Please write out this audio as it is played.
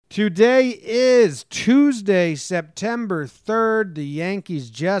Today is Tuesday, September 3rd. The Yankees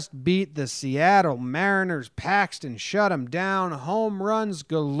just beat the Seattle Mariners. Paxton shut them down. Home runs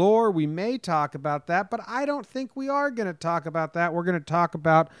galore. We may talk about that, but I don't think we are going to talk about that. We're going to talk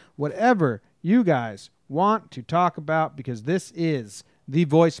about whatever you guys want to talk about because this is the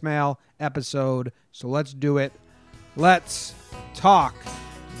voicemail episode. So let's do it. Let's talk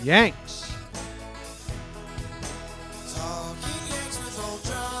Yanks.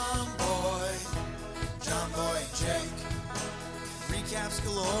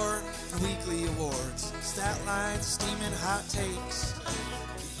 Galore and weekly awards, stat lines, steaming hot takes.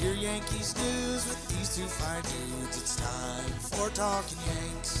 Get your Yankees news with these two fine dudes. It's time for Talking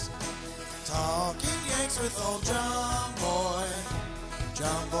Yanks. Talking Yanks with old John Boy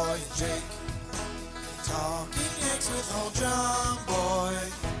and Jake. Talking Yanks with old John Boy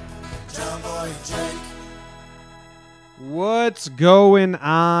and Jake. What's going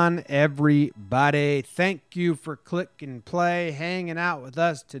on, everybody? Thank you for clicking play, hanging out with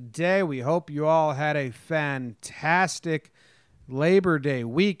us today. We hope you all had a fantastic Labor Day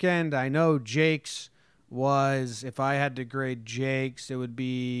weekend. I know Jake's was, if I had to grade Jake's, it would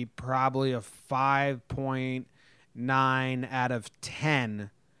be probably a 5.9 out of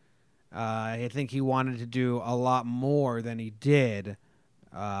 10. I think he wanted to do a lot more than he did.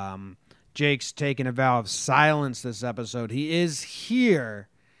 Jake's taking a vow of silence this episode. He is here.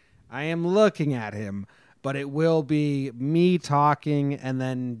 I am looking at him, but it will be me talking and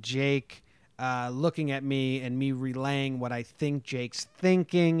then Jake looking at me and me relaying what I think Jake's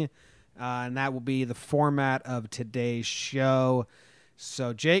thinking, and that will be the format of today's show.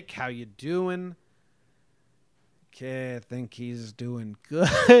 So, Jake, how you doing? Okay, I think he's doing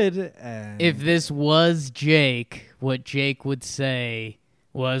good. And if this was Jake, what Jake would say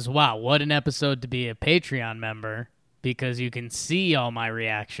was, wow, what an episode to be a Patreon member, because you can see all my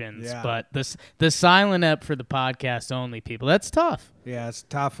reactions. Yeah. But the silent ep for the podcast only people, that's tough. Yeah, it's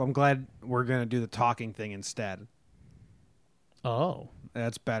tough. I'm glad we're going to do the talking thing instead. Oh.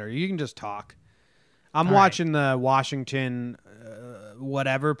 That's better. You can just talk. I'm All watching the Washington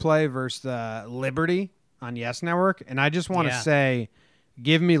whatever play versus the Liberty on Yes Network, and I just want to say,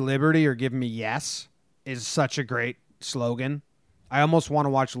 give me Liberty or give me Yes is such a great slogan. I almost want to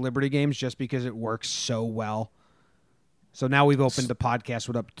watch Liberty games just because it works so well. So now we've opened a podcast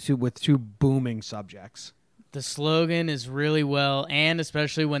with two booming subjects. The slogan is really well, and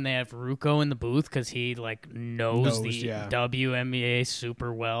especially when they have Ruocco in the booth, because he knows the WNBA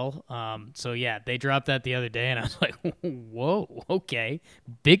super well. So yeah, they dropped that the other day, and I was like, whoa, okay,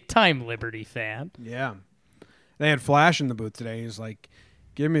 big time Liberty fan. Yeah, they had Flash in the booth today. He's like,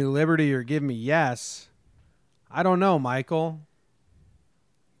 give me Liberty or give me Yes. I don't know, Michael.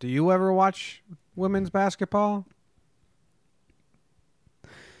 Do you ever watch women's basketball?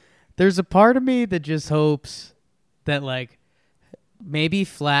 There's a part of me that just hopes that, maybe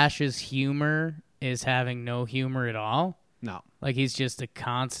Flash's humor is having no humor at all. No. Like, he's just a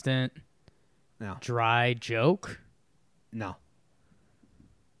constant No. dry joke. No.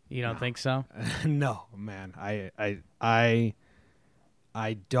 You don't think so? No, man. I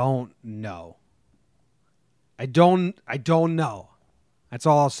don't know. I don't know. That's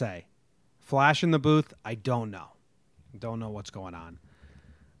all I'll say. Flash in the booth, I don't know. I don't know what's going on.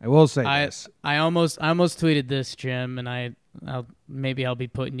 I will say this. I almost tweeted this, Jim, and I'll be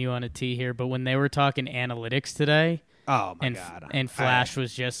putting you on a tee here, but when they were talking analytics today, oh my God. And Flash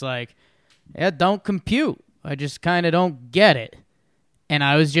was just like, yeah, don't compute. I just kind of don't get it. And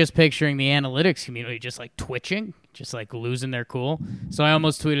I was just picturing the analytics community just twitching, just losing their cool. So I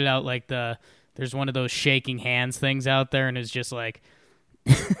almost tweeted out there's one of those shaking hands things out there, and it's just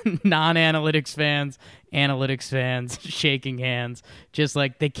non-analytics fans, analytics fans, shaking hands, just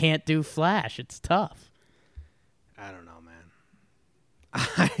they can't do Flash. It's tough. I don't know, man.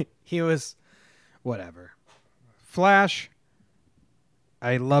 He was whatever. Flash,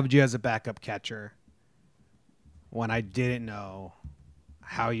 I loved you as a backup catcher when I didn't know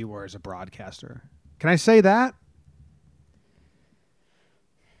how you were as a broadcaster. Can I say that?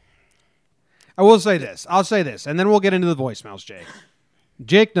 I will say this. I'll say this, and then we'll get into the voicemails, Jake.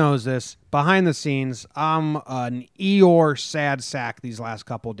 Jake knows this. Behind the scenes, I'm an Eeyore sad sack these last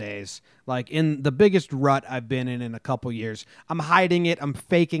couple days. In the biggest rut I've been in a couple years. I'm hiding it. I'm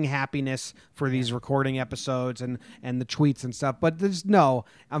faking happiness for these recording episodes and the tweets and stuff. But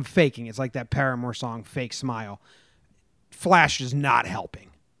I'm faking. It's like that Paramore song, Fake Smile. Flash is not helping.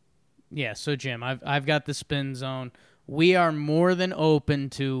 Yeah, so Jim, I've got the spin zone. We are more than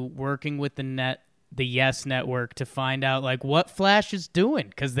open to working with the Yes Network to find out what Flash is doing,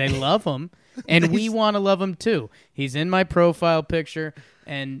 because they love him and we want to love him too. He's in my profile picture.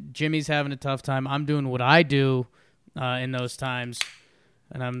 and Jimmy's having a tough time. I'm doing what I do in those times,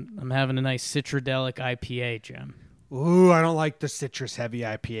 and I'm having a nice Citradelic IPA, Jim. Ooh, I don't like the citrus-heavy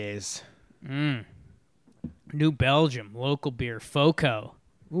IPAs. New Belgium, local beer, FOCO.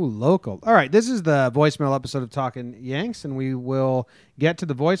 Ooh, local. All right, this is the voicemail episode of Talking Yanks, and we will get to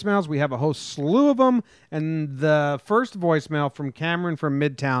the voicemails. We have a whole slew of them, and the first voicemail from Cameron from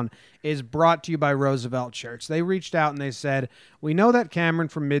Midtown is brought to you by Roosevelt Shirts. They reached out and they said, "We know that Cameron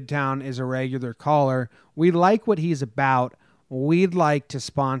from Midtown is a regular caller. We like what he's about. We'd like to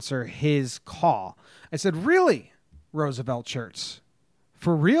sponsor his call." I said, "Really, Roosevelt Shirts?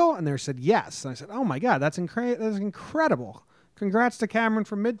 For real?" And they said, "Yes." And I said, "Oh my God, that's incredible. Congrats to Cameron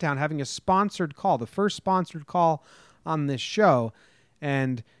from Midtown having a sponsored call, the first sponsored call on this show."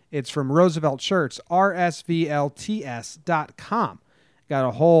 And it's from Roosevelt Shirts, rsvlts.com. Got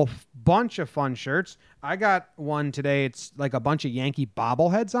a whole bunch of fun shirts. I got one today. It's like a bunch of Yankee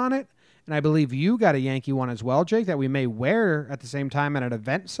bobbleheads on it. And I believe you got a Yankee one as well, Jake, that we may wear at the same time at an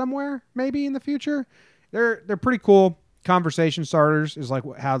event somewhere, maybe in the future. They're pretty cool. Conversation starters is like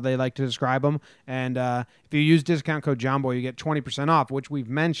how they like to describe them. And if you use discount code JOHNBOY, you get 20% off, which we've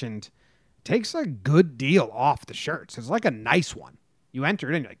mentioned takes a good deal off the shirts. It's like a nice one. You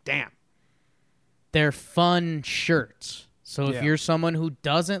enter it in, you're like, damn. They're fun shirts. So if you're someone who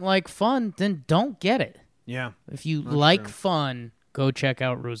doesn't like fun, then don't get it. Yeah. If you like fun, go check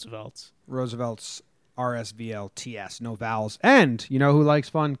out Roosevelt's. Roosevelt's RSVLTS, no vowels. And you know who likes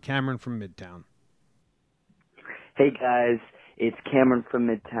fun? Cameron from Midtown. Hey guys, it's Cameron from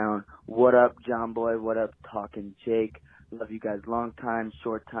Midtown. What up, John Boy? What up, Talking Jake? Love you guys long time,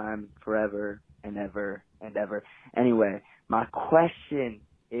 short time, forever, and ever, and ever. Anyway, my question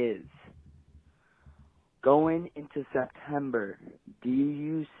is, going into September, do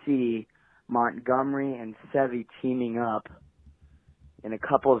you see Montgomery and Sevy teaming up in a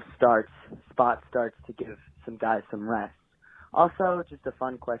couple of spot starts to give some guys some rest? Also, just a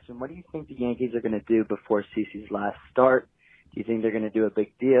fun question. What do you think the Yankees are going to do before CeCe's last start? Do you think they're going to do a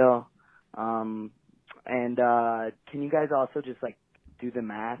big deal? And can you guys also just, do the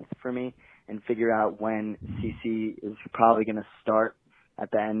math for me and figure out when CeCe is probably going to start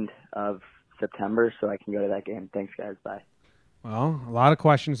at the end of September so I can go to that game? Thanks, guys. Bye. Well, a lot of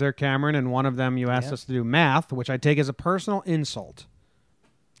questions there, Cameron, and one of them you asked us to do math, which I take as a personal insult.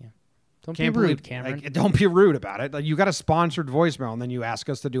 Don't be rude, Cameron. Don't be rude about it. You got a sponsored voicemail, and then you ask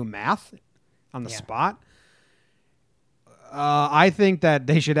us to do math on the spot. I think that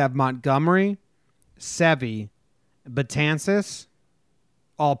they should have Montgomery, Sevy, Betances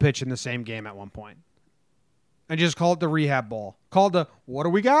all pitch in the same game at one point. And just call it the rehab bowl. Call it the what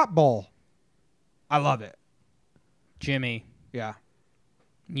do we got bowl. I love it. Jimmy. Yeah.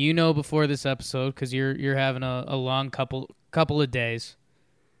 You know before this episode, because you're having a long couple of days,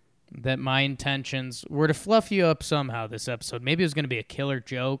 that my intentions were to fluff you up somehow this episode. Maybe it was going to be a killer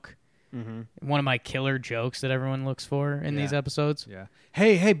joke. Mm-hmm. One of my killer jokes that everyone looks for in these episodes. Yeah.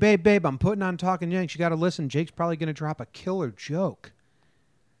 Hey, babe, I'm putting on Talking Yanks. You got to listen. Jake's probably going to drop a killer joke.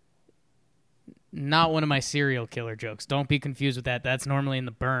 Not one of my serial killer jokes. Don't be confused with that. That's normally in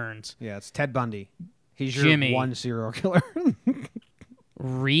the Burns. Yeah, it's Ted Bundy. He's your Jimmy. one serial killer.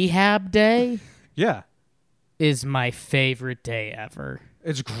 Rehab day? Yeah. Is my favorite day ever.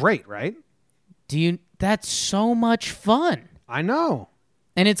 It's great, right? That's so much fun. I know.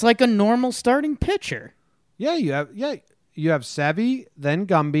 And it's like a normal starting pitcher. Yeah, you have Sevy, then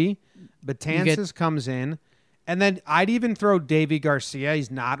Gumby, Betances comes in, and then I'd even throw Davy Garcia.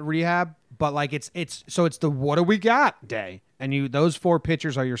 He's not rehab, but it's the what do we got day, and those four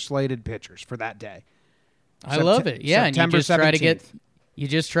pitchers are your slated pitchers for that day. I love it. Yeah, September and 17th. you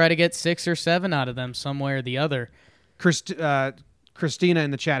just try to get 6 or 7 out of them some way or the other. Christina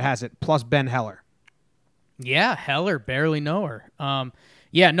in the chat has it, plus Ben Heller. Yeah, Heller, barely know her.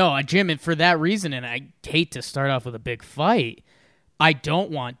 Jim, and for that reason, and I hate to start off with a big fight, I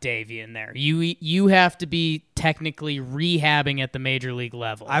don't want Davey in there. You have to be technically rehabbing at the major league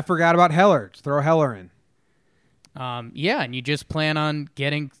level. I forgot about Heller. Throw Heller in. And you just plan on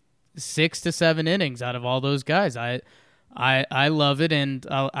getting 6 to 7 innings out of all those guys. I love it, and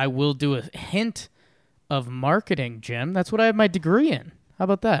I will do a hint of marketing, Jim. That's what I have my degree in. How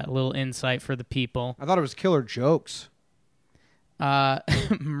about that? A little insight for the people. I thought it was killer jokes.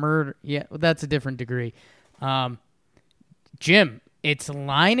 Murder. Yeah, that's a different degree. Jim, it's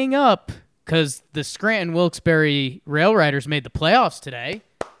lining up because the Scranton Wilkes-Barre Rail Riders made the playoffs today.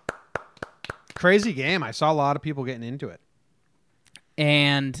 Crazy game. I saw a lot of people getting into it.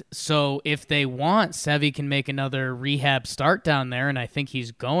 And so if they want, Sevy can make another rehab start down there, and I think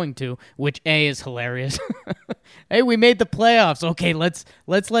he's going to, which A, is hilarious. Hey, we made the playoffs. Okay, let's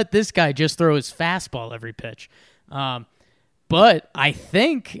let this guy just throw his fastball every pitch. But I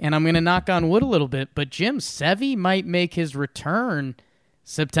think, and I'm going to knock on wood a little bit, but Jim Sevy might make his return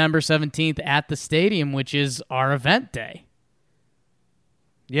September 17th at the stadium, which is our event day.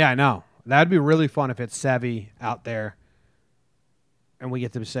 Yeah, I know. That'd be really fun if it's Sevy out there and we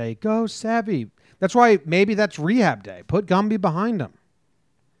get to say, go Sevy. That's why maybe that's rehab day. Put Gumby behind him.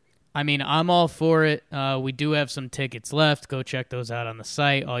 I mean, I'm all for it. We do have some tickets left. Go check those out on the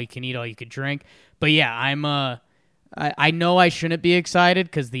site. All you can eat, all you can drink. But yeah, I know I shouldn't be excited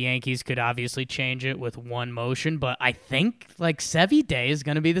because the Yankees could obviously change it with one motion, but I think like Sevy Day is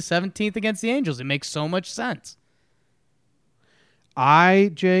going to be the 17th against the Angels. It makes so much sense.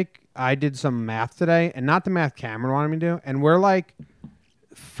 Jake, I did some math today, and not the math Cameron wanted me to do, and we're like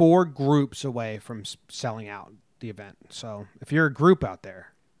 4 groups away from selling out the event. So if you're a group out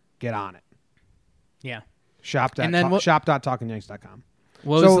there, get on it. Yeah. Shop.talkingyanks.com.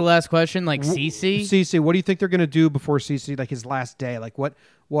 What was the last question? Like CC? CC, what do you think they're going to do before CC, like his last day? Like what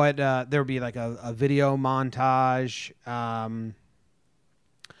there'll be like a video montage. I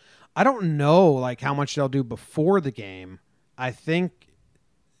don't know like how much they'll do before the game.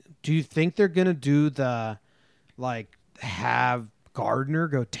 Do you think they're going to do the like have Gardner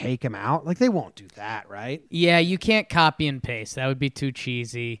go take him out? Like they won't do that, right? Yeah, you can't copy and paste. That would be too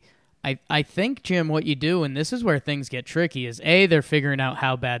cheesy. I think, Jim, what you do, and this is where things get tricky, is A, they're figuring out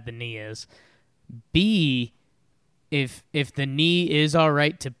how bad the knee is. B, if the knee is all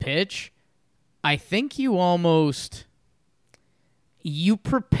right to pitch, I think you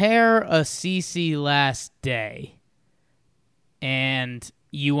prepare a CC last day, and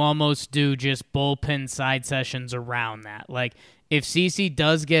you almost do just bullpen side sessions around that. Like, if CC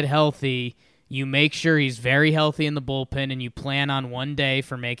does get healthy, you make sure he's very healthy in the bullpen, and you plan on one day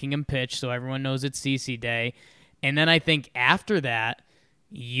for making him pitch so everyone knows it's CC day. And then I think after that,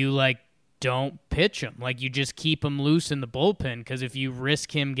 you, like, don't pitch him. Like, you just keep him loose in the bullpen, because if you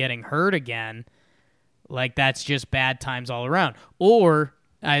risk him getting hurt again, like, that's just bad times all around. Or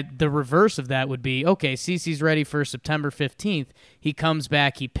the reverse of that would be, okay, CC's ready for September 15th. He comes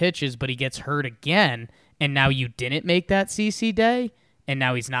back, he pitches, but he gets hurt again, and now you didn't make that CC day, and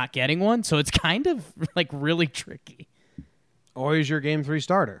now he's not getting one. So it's kind of like really tricky. Or he's your game 3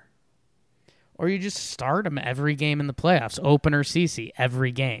 starter. Or you just start him every game in the playoffs. Opener CC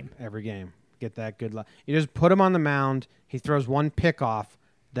every game. Every game. Get that good luck. You just put him on the mound. He throws one pickoff.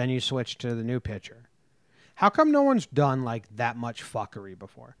 Then you switch to the new pitcher. How come no one's done like that much fuckery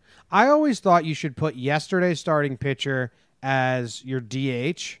before? I always thought you should put yesterday's starting pitcher as your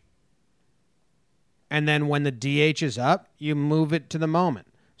DH. And then when the DH is up, you move it to the moment.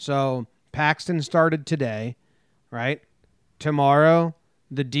 So Paxton started today, right? Tomorrow,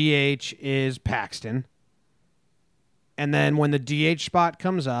 the DH is Paxton. And then when the DH spot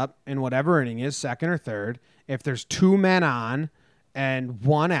comes up in whatever inning is, second or third, if there's 2 men on and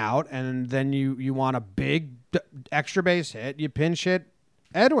 1 out, and then you want a big extra base hit, you pinch hit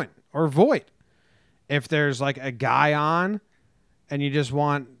Edwin or Voit. If there's like a guy on and you just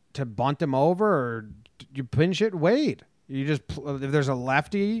want to bunt him over, or you pinch hit Wade. You just if there's a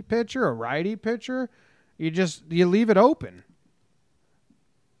lefty pitcher, a righty pitcher, you leave it open.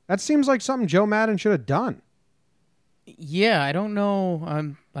 That seems like something Joe Madden should have done. Yeah, I don't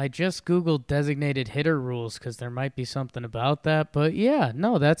know. I just Googled designated hitter rules because there might be something about that. But yeah,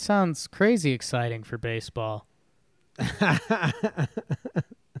 no, that sounds crazy exciting for baseball.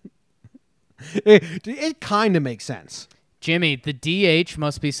 It kind of makes sense. Jimmy, the DH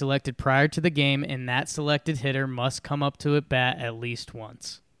must be selected prior to the game, and that selected hitter must come up to at bat at least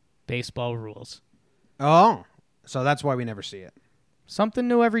once. Baseball rules. Oh, so that's why we never see it. Something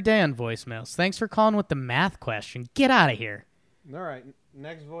new every day on voicemails. Thanks for calling with the math question. Get out of here. All right,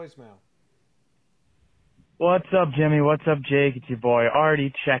 next voicemail. What's up, Jimmy? What's up, Jake? It's your boy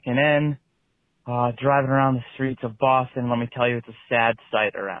Artie checking in. Driving around the streets of Boston. Let me tell you, it's a sad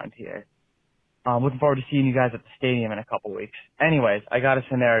sight around here. Looking forward to seeing you guys at the stadium in a couple weeks. Anyways, I got a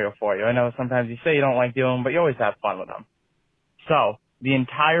scenario for you. I know sometimes you say you don't like doing them, but you always have fun with them. So, the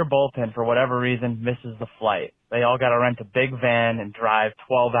entire bullpen, for whatever reason, misses the flight. They all got to rent a big van and drive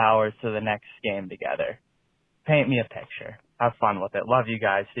 12 hours to the next game together. Paint me a picture. Have fun with it. Love you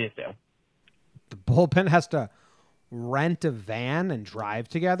guys. See you soon. The bullpen has to rent a van and drive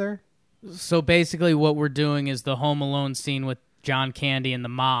together? So basically what we're doing is the Home Alone scene with John Candy and the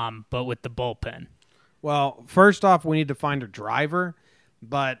mom, but with the bullpen. Well, first off, we need to find a driver,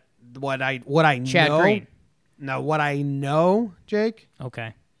 but what I Chad know, Green. No, what I know, Jake,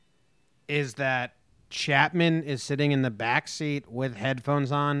 Okay. is that Chapman is sitting in the back seat with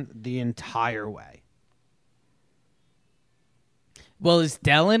headphones on the entire way. Well, is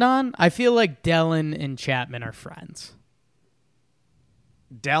Dellin on? I feel like Dellin and Chapman are friends.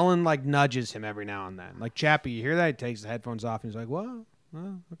 Dellin like nudges him every now and then. Like, Chappie, you hear that? He takes the headphones off and he's like, "Whoa,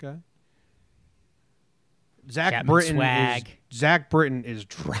 okay." Zach Britton is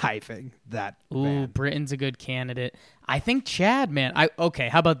driving that van. Britton's a good candidate. I think Chad, man. Okay,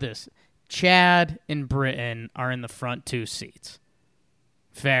 how about this? Chad and Britton are in the front 2 seats.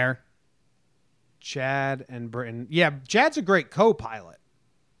 Fair. Chad and Britton. Yeah, Chad's a great co-pilot.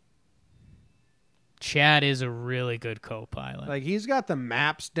 Chad is a really good co-pilot. Like, he's got the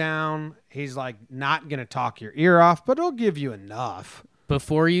maps down. He's like not going to talk your ear off, but he'll give you enough.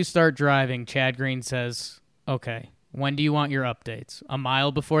 Before you start driving, Chad Green says, "Okay, when do you want your updates? A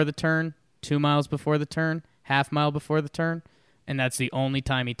mile before the turn, 2 miles before the turn, half mile before the turn?" And that's the only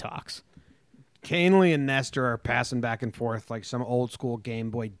time he talks. Canely and Nestor are passing back and forth like some old school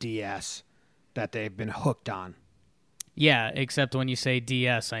Game Boy DS that they've been hooked on. Yeah, except when you say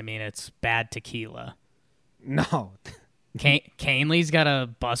DS, I mean it's bad tequila. No. Canely's got a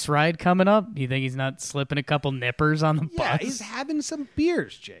bus ride coming up. You think he's not slipping a couple nippers on the bus? Yeah, he's having some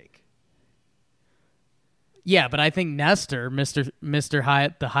beers, Jake. Yeah, but I think Nestor, Mr.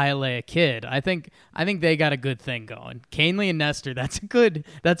 Hyatt, the Hialeah kid, I think they got a good thing going. Canely and Nestor, that's a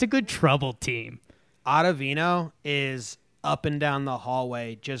good trouble team. Ottavino is up and down the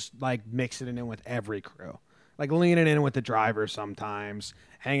hallway, just like mixing it in with every crew. Like leaning in with the driver sometimes,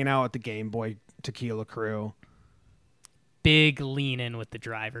 hanging out with the Game Boy tequila crew. Big lean in with the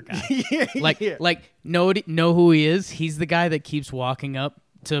driver guy. Yeah. Like know who he is? He's the guy that keeps walking up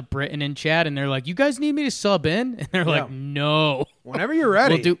to Britton and Chad, and they're like, "You guys need me to sub in?" And they're like, "No. Whenever you're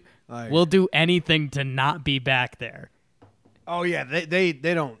ready. We'll do anything to not be back there." Oh yeah, they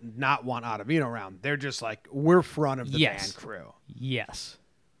don't not want Ottavino around. They're just like, we're front of the van crew. Yes.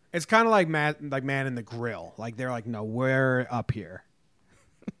 It's kind of like Man in the Grill. Like, they're like, no, we're up here.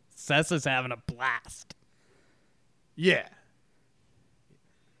 Sessa's having a blast. Yeah.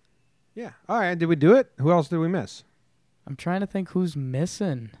 Yeah. All right. Did we do it? Who else did we miss? I'm trying to think who's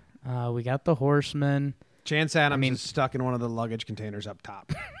missing. We got the Horseman. Chance Adams is stuck in one of the luggage containers up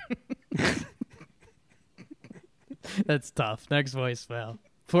top. That's tough. Next voicemail.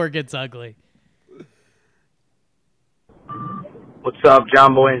 Before it gets ugly. What's up,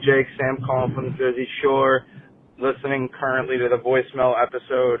 John Boy and Jake? Sam calling from the Jersey Shore. Listening currently to the voicemail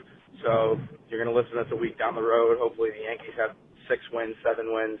episode. So you're going to listen to this a week down the road. Hopefully the Yankees have 6 wins,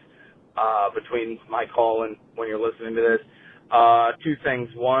 7 wins between my call and when you're listening to this. 2 things.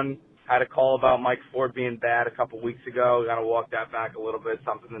 One, had a call about Mike Ford being bad a couple weeks ago. Got to walk that back a little bit,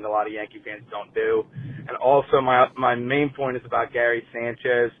 something that a lot of Yankee fans don't do. And also my main point is about Gary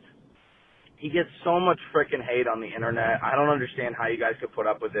Sanchez. He gets so much freaking hate on the internet. I don't understand how you guys could put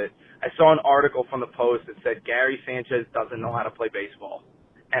up with it. I saw an article from the Post that said Gary Sanchez doesn't know how to play baseball.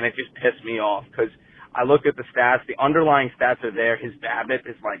 And it just pissed me off because I looked at the stats. The underlying stats are there. His BABIP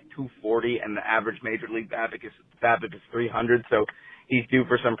is like 240 and the average major league BABIP is 300. So he's due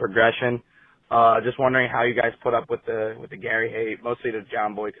for some progression. Just wondering how you guys put up with the Gary hate, mostly to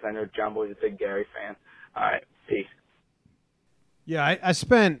John Boy because I know John Boy's a big Gary fan. All right. Peace. Yeah, I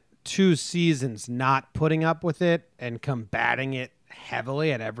spent 2 seasons not putting up with it and combating it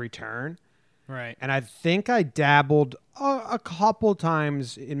heavily at every turn. Right. And I think I dabbled a couple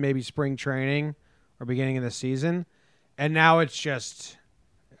times in maybe spring training or beginning of the season. And now it's just,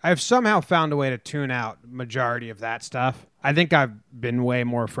 I've somehow found a way to tune out majority of that stuff. I think I've been way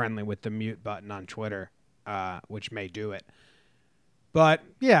more friendly with the mute button on Twitter, which may do it. But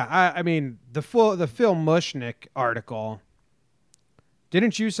yeah, I mean, the Phil Mushnick article.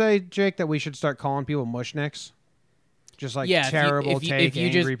 Didn't you say, Jake, that we should start calling people mushnicks? Just like terrible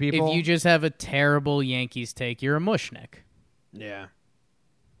angry people? If you just have a terrible Yankees take, you're a mushnick. Yeah.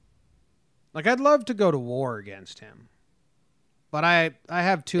 Like, I'd love to go to war against him. But I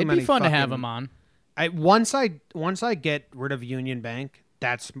have too many. It'd be fun to have him on. Once I get rid of Union Bank,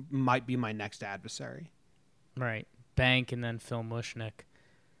 that's might be my next adversary. Right. Bank and then Phil Mushnick.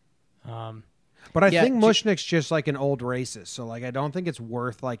 But I think Mushnick's just like an old racist, so like I don't think it's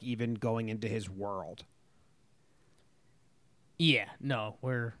worth like even going into his world. Yeah, no,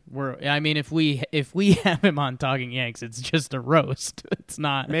 we're. I mean, if we have him on Talking Yanks, it's just a roast. It's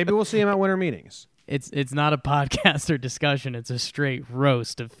not. Maybe we'll see him at winter meetings. It's not a podcast or discussion. It's a straight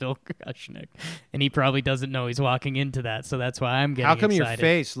roast of Phil Mushnick, and he probably doesn't know he's walking into that. So that's why I'm getting. How come excited. your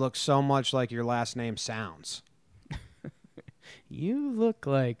face looks so much like your last name sounds? You look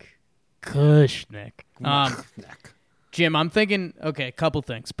like Kushnick. Jim, I'm thinking, okay, a couple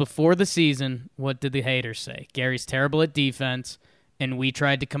things. Before the season, what did the haters say? Gary's terrible at defense, and we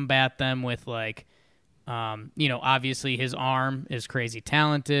tried to combat them with, like, Obviously his arm is crazy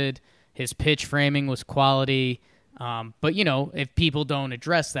talented. His pitch framing was quality. But, if people don't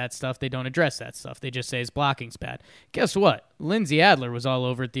address that stuff, they don't address that stuff. They just say his blocking's bad. Guess what? Lindsey Adler was all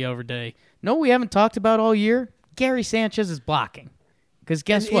over it the other day. No, we haven't talked about all year. Gary Sanchez is blocking. Because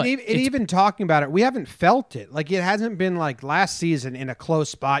guess what? Even talking about it, we haven't felt it. Like, it hasn't been like last season in a close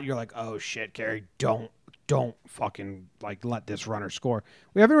spot. You're like, oh, shit, Gary, don't fucking, like, let this runner score.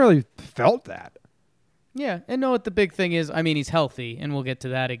 We haven't really felt that. Yeah, and know what the big thing is? I mean, he's healthy, and we'll get to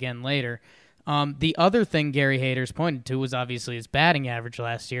that again later. The other thing Gary Haters pointed to was obviously his batting average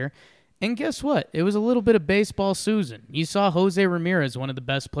last year. And guess what? It was a little bit of baseball Susan. You saw Jose Ramirez, one of the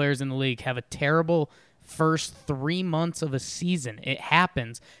best players in the league, have a terrible first 3 months of a season. It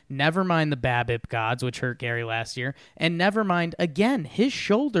happens. Never mind the BABIP gods, which hurt Gary last year. And never mind, again, his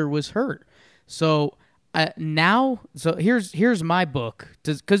shoulder was hurt. So here's my book.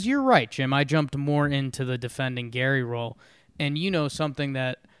 Because you're right, Jim. I jumped more into the defending Gary role. And something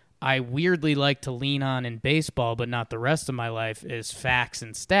that I weirdly like to lean on in baseball, but not the rest of my life, is facts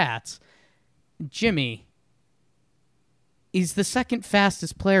and stats. Jimmy, he's the second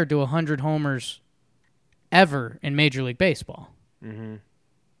fastest player to 100 homers ever in Major League Baseball. Mm-hmm.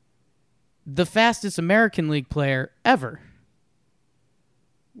 The fastest American League player ever.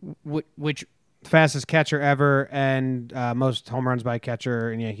 Which fastest catcher ever and most home runs by a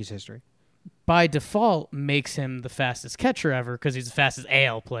catcher in Yankees history. By default makes him the fastest catcher ever because he's the fastest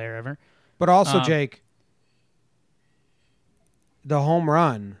AL player ever. But also, Jake, the home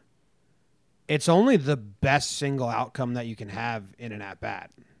run, it's only the best single outcome that you can have in an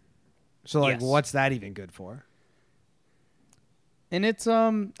at-bat. So, Yes. what's that even good for? And it's, How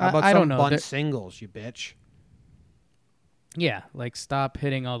about I some don't know. bunt singles, you bitch? Yeah, like stop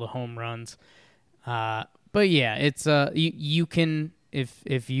hitting all the home runs. But yeah, it's, you can...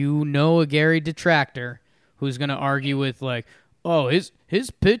 If you know a Gary detractor who's going to argue with like, oh, his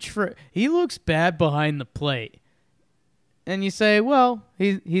pitch he looks bad behind the plate, and you say, well,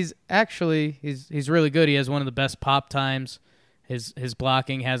 he's really good. He has one of the best pop times. His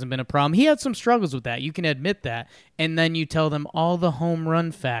blocking hasn't been a problem. He had some struggles with that. You can admit that, and then you tell them all the home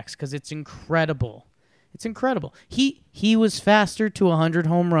run facts because it's incredible. It's incredible. He was faster to 100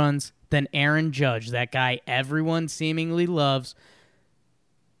 home runs than Aaron Judge, that guy everyone seemingly loves.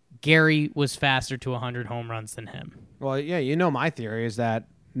 Gary was faster to 100 home runs than him. Well, yeah, my theory is that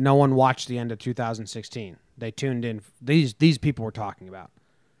no one watched the end of 2016. They tuned in. These people we're talking about.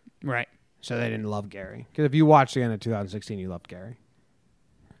 Right. So they didn't love Gary. Because if you watched the end of 2016, you loved Gary.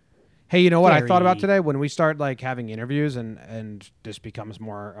 Hey, you know what I thought about today? When we start having interviews and this becomes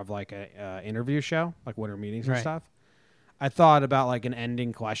more of like a interview show, like winter meetings and stuff, I thought about an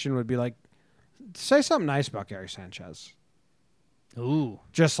ending question would be like, say something nice about Gary Sanchez. Ooh.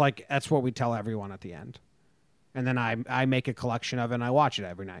 Just like that's what we tell everyone at the end. And then I make a collection of it and I watch it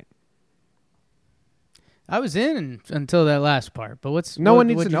every night. I was in until that last part, but no one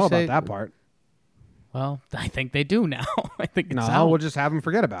needs to know about that part. Well, I think they do now. I think it's No, out. we'll just have them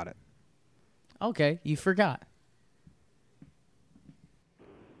forget about it. Okay, you forgot.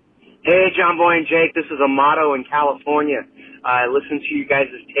 Hey, John Boy and Jake, this is Amato in California. I listened to you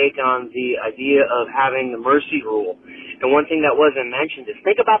guys' take on the idea of having the mercy rule. And one thing that wasn't mentioned is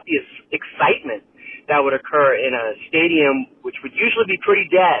think about the excitement that would occur in a stadium which would usually be pretty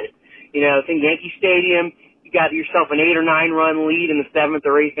dead. Think Yankee Stadium, you got yourself an 8 or 9 run lead in the 7th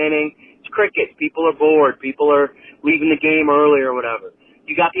or 8th inning. It's cricket. People are bored. People are leaving the game early or whatever.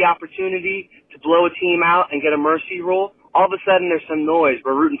 You got the opportunity to blow a team out and get a mercy rule. All of a sudden there's some noise.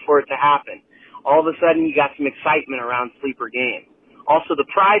 We're rooting for it to happen. All of a sudden you got some excitement around sleeper games. Also the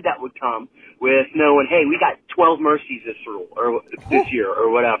pride that would come with knowing, hey, we got 12 mercies this year or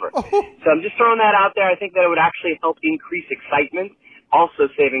whatever. So I'm just throwing that out there. I think that it would actually help increase excitement, also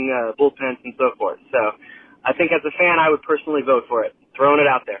saving bullpens and so forth. So I think as a fan, I would personally vote for it. Throwing it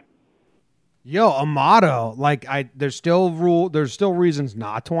out there. Yo, Amato, there's still reasons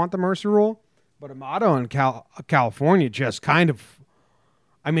not to want the mercy rule, but Amato in California just kind of,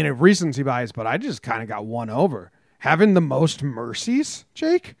 recency bias, but I just kind of got won over. Having the most mercies,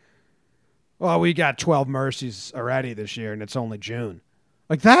 Jake? Well, we got 12 mercies already this year, and it's only June.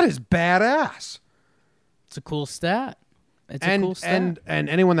 That is badass. It's a cool stat. It's a cool stat. And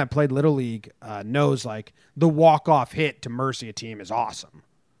anyone that played Little League knows, the walk-off hit to mercy a team is awesome.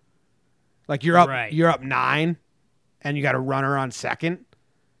 You're up 9, and you got a runner on second,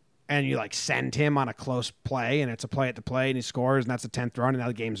 and you send him on a close play, and it's a play at the plate, and he scores, and that's a 10th run, and now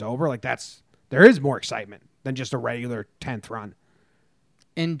the game's over. There is more excitement than just a regular 10th run.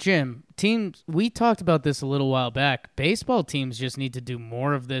 And Jim, teams, we talked about this a little while back. Baseball teams just need to do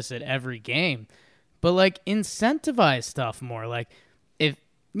more of this at every game. but like incentivize stuff more. Like if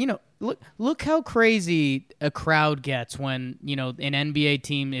look how crazy a crowd gets when an NBA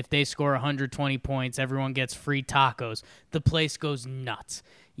team, if they score 120 points, everyone gets free tacos. The place goes nuts.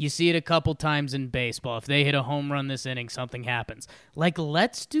 You see it a couple times in baseball. If they hit a home run this inning, something happens. Like,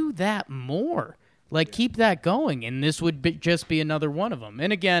 let's do that more. Like, keep that going, and this would just be another one of them.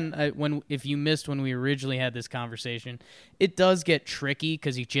 And again, if you missed when we originally had this conversation, it does get tricky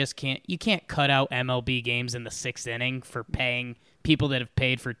because you can't cut out MLB games in the 6th inning for paying people that have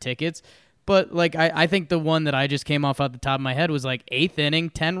paid for tickets. But like, I think the one that I just came off at the top of my head was like 8th inning,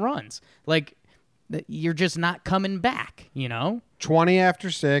 10 runs. Like, you're just not coming back, 20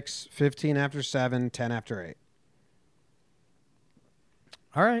 after 6, 15 after 7, 10 after 8.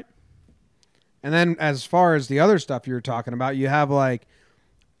 All right. And then as far as the other stuff you were talking about, you have like,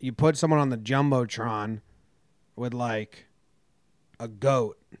 you put someone on the Jumbotron with like a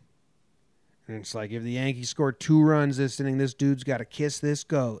goat. And it's like, if the Yankees score 2 runs this inning, this dude's got to kiss this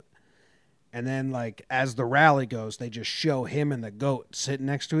goat. And then like, as the rally goes, they just show him and the goat sitting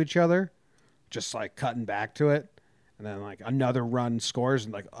next to each other, just like cutting back to it. And then like another run scores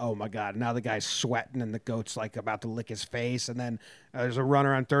and like, oh my God, now the guy's sweating and the goat's like about to lick his face. And then there's a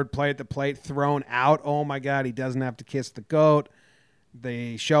runner on third plate at the plate thrown out. Oh my God, he doesn't have to kiss the goat.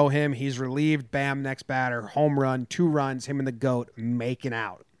 They show him, he's relieved. Bam, next batter, home run, 2 runs, him and the goat making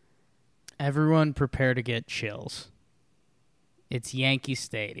out. Everyone prepare to get chills. It's Yankee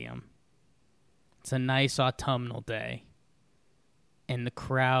Stadium. It's a nice autumnal day. And the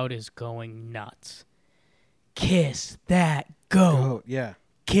crowd is going nuts. Kiss that goat. Yeah.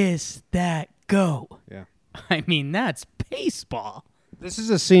 Kiss that goat. Yeah. I mean, that's baseball. This is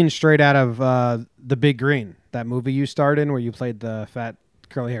a scene straight out of The Big Green, that movie you starred in where you played the fat,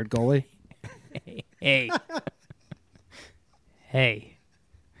 curly-haired goalie. Hey. Hey.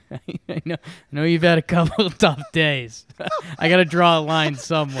 I know you've had a couple of tough days. I got to draw a line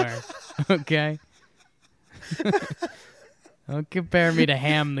somewhere, okay? Don't compare me to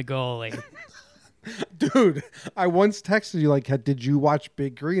Ham the goalie. Dude, I once texted you, like, did you watch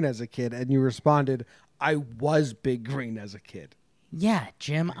Big Green as a kid? And you responded, I was Big Green as a kid. Yeah,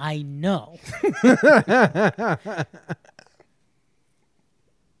 Jim, I know.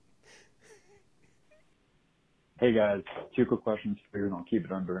 Hey guys, 2 quick questions for you, and I'll keep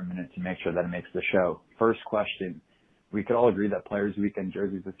it under a minute to make sure that it makes the show. First question, we could all agree that Players Weekend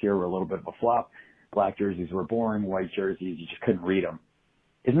jerseys this year were a little bit of a flop. Black jerseys were boring, white jerseys, you just couldn't read them.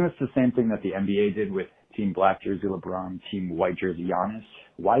 Isn't this the same thing that the NBA did with Team Black Jersey LeBron, Team White Jersey Giannis?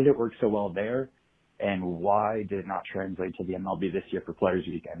 Why did it work so well there, and why did it not translate to the MLB this year for Players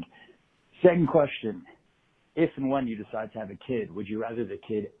Weekend? Second question, if and when you decide to have a kid, would you rather the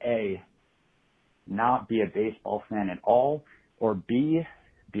kid, A, not be a baseball fan at all, or B,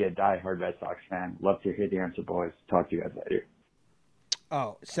 be a diehard Red Sox fan? Love to hear the answer, boys. Talk to you guys later.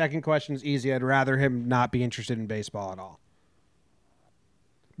 Oh, second question's easy. I'd rather him not be interested in baseball at all.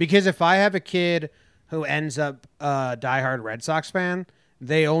 Because if I have a kid who ends up a diehard Red Sox fan,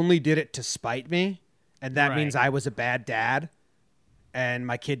 they only did it to spite me, and that means I was a bad dad, and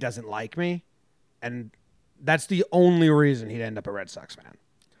my kid doesn't like me, and that's the only reason he'd end up a Red Sox fan.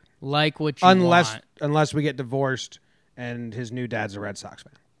 Like what you want. Unless we get divorced and his new dad's a Red Sox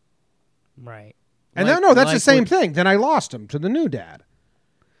fan. Right. And that's the same thing. Then I lost him to the new dad.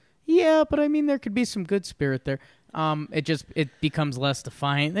 Yeah, but I mean, there could be some good spirit there. It becomes less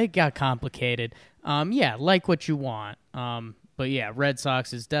defiant. They got complicated. Yeah, like what you want. But yeah, Red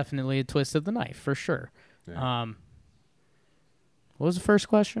Sox is definitely a twist of the knife for sure. Yeah. What was the first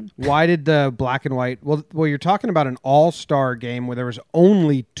question? Why did the black and white? Well, you're talking about an all-star game where there was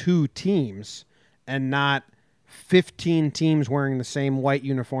only 2 teams and not 15 teams wearing the same white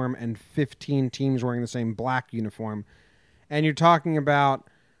uniform and 15 teams wearing the same black uniform. And you're talking about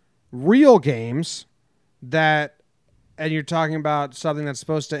real games and you're talking about something that's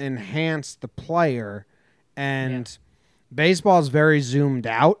supposed to enhance the player. And baseball is very zoomed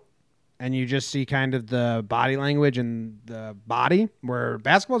out. And you just see kind of the body language and the body, where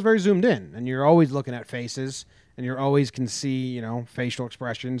basketball is very zoomed in. And you're always looking at faces, and you always can see, facial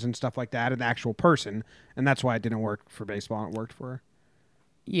expressions and stuff like that in the actual person. And that's why it didn't work for baseball, and it worked for her.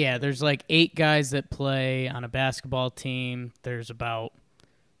 Yeah, there's like 8 guys that play on a basketball team. There's about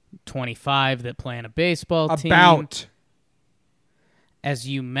 25 that play on a baseball team. As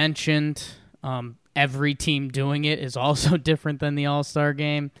you mentioned, every team doing it is also different than the All-Star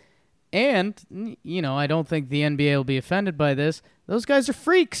game. And, I don't think the NBA will be offended by this. Those guys are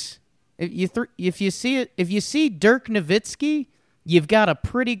freaks. If you see Dirk Nowitzki, you've got a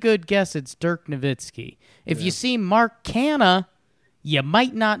pretty good guess it's Dirk Nowitzki. If you see Mark Canha, you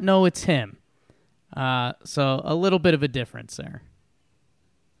might not know it's him. So a little bit of a difference there.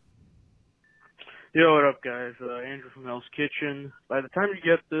 Yo, what up, guys? Andrew from Hell's Kitchen. By the time you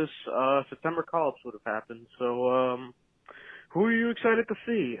get this, September call-ups would have happened. So, who are you excited to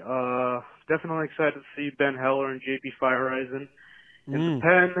see? Definitely excited to see Ben Heller and JP Fireisen in the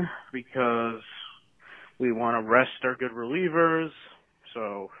pen because we want to rest our good relievers.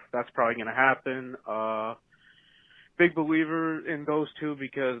 So that's probably going to happen. Big believer in those two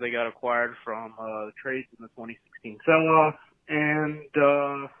because they got acquired from the trades in the 2016 sell-off. And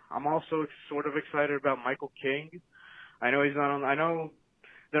I'm also sort of excited about Michael King. I know he's not on. I know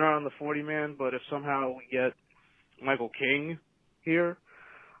they're not on the 40-man, but if somehow we get Michael King here,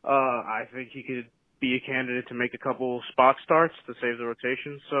 I think he could be a candidate to make a couple spot starts to save the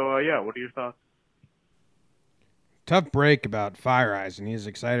rotation. So yeah, what are your thoughts? Tough break about Fireisen. He's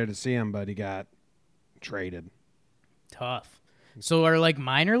excited to see him, but he got traded. Tough. So are like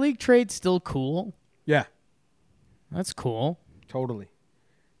minor league trades still cool? Yeah. That's cool. Totally.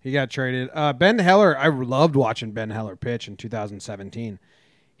 He got traded. Ben Heller, I loved watching Ben Heller pitch in 2017.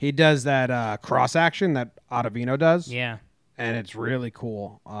 He does that cross action that Ottavino does. Yeah. And it's really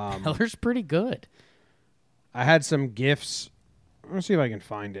cool. Heller's pretty good. I had some GIFs. Let me see if I can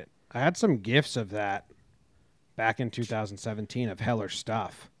find it. I had some GIFs of that back in 2017 of Heller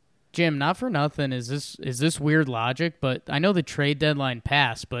stuff. Jim, not for nothing, is this weird logic, but I know the trade deadline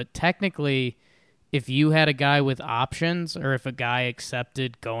passed, but technically if you had a guy with options or if a guy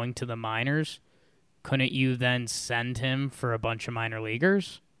accepted going to the minors, couldn't you then send him for a bunch of minor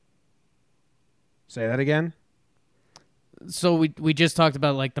leaguers? Say that again? So we just talked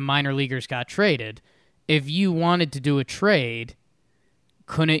about like the minor leaguers got traded. If you wanted to do a trade,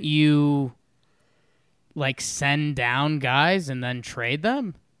 couldn't you like send down guys and then trade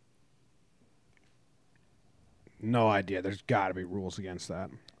them? No idea. There's got to be rules against that.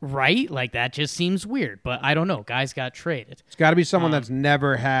 Right? Like, that just seems weird. But I don't know. Guys got traded. It's got to be someone that's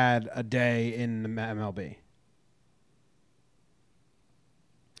never had a day in the MLB.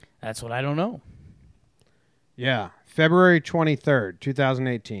 That's what I don't know. Yeah. February 23rd,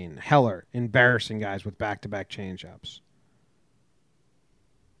 2018. Heller embarrassing guys with back-to-back changeups.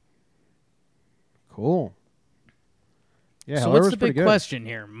 Cool. Yeah, so Heller what's was the pretty big good. question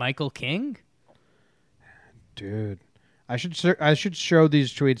here? Michael King? Dude, I should show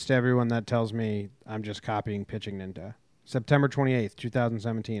these tweets to everyone that tells me I'm just copying Pitching Ninja. September 28th,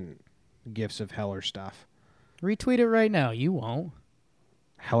 2017. GIFs of Heller stuff. Retweet it right now. You won't.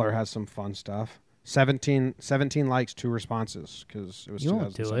 Heller has some fun stuff. 17 likes, 2 responses because it was You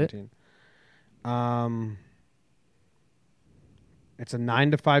won't do it. 2017. It's a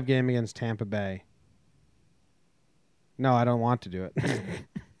 9-5 game against Tampa Bay. No, I don't want to do it.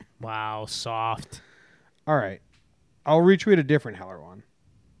 Wow, soft. All right. I'll retweet a different Heller one.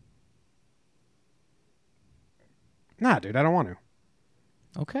 Nah, dude, I don't want to.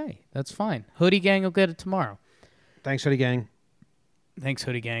 Okay, that's fine. Hoodie Gang will get it tomorrow. Thanks, Hoodie Gang. Thanks,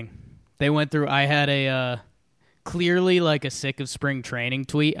 Hoodie Gang. They went through, I had a, clearly like a sick of spring training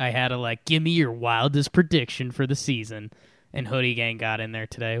tweet. I had a like, give me your wildest prediction for the season. And Hoodie Gang got in there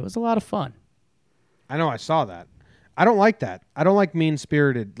today. It was a lot of fun. I know, I saw that. I don't like that. I don't like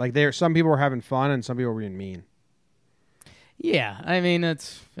mean-spirited. Like, some people were having fun and some people were being mean. Yeah, I mean,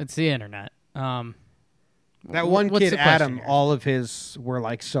 it's the internet. That one kid, Adam, here? All of his were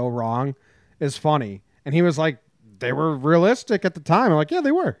like so wrong is funny. And he was like, they were realistic at the time. I'm like, yeah,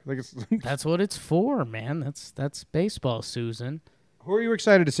 they were. Like, that's what it's for, man. That's baseball, Susan. Who are you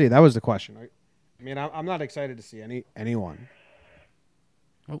excited to see? That was the question. I mean, I'm not excited to see anyone.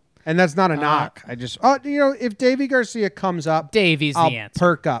 Oh. And that's not a knock. I just, if Davy Garcia comes up, Davy's I'll the answer.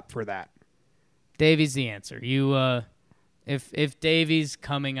 Perk up for that. Davy's the answer. You, if Davy's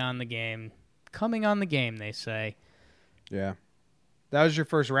coming on the game, they say. Yeah. That was your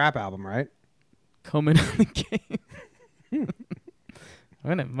first rap album, right? Coming on the game.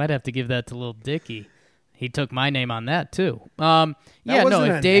 I might have to give that to Lil Dicky. He took my name on that too. That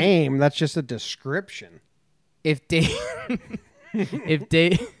wasn't a name. That's just a description. If Dave,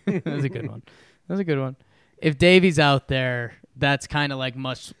 that's a good one. That's a good one. If Davy's out there, that's kind of like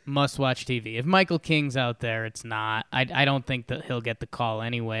must watch TV. If Michael King's out there, it's not. I don't think that he'll get the call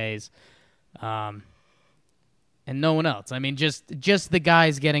anyways. And no one else. I mean, just the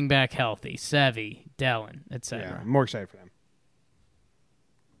guys getting back healthy. Sevy, Dellin, etc. Yeah, I'm more excited for them.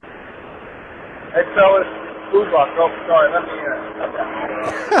 Hey, fellas. Foodlock. Oh, sorry. Let me,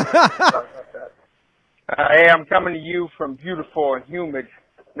 hey, I'm coming to you from beautiful and humid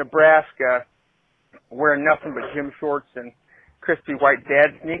Nebraska, wearing nothing but gym shorts and crispy white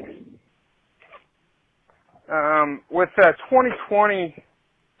dad sneaks. With 2020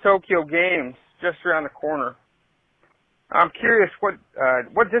 Tokyo Games just around the corner. I'm curious what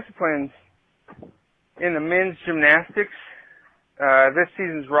disciplines in the men's gymnastics this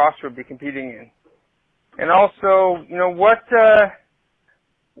season's roster would be competing in, and also,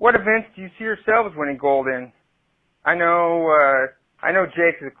 what events do you see yourselves winning gold in? I know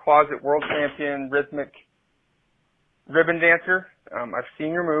Jake is a closet world champion rhythmic ribbon dancer. I've seen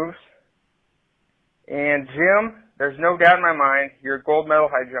your moves. And Jim, there's no doubt in my mind you're a gold medal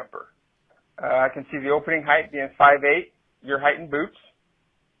high jumper. I can see the opening height being 5'8", your height in boots.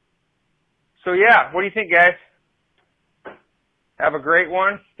 So yeah, what do you think, guys? Have a great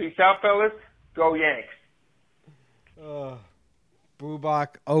one. Peace out, fellas. Go Yanks.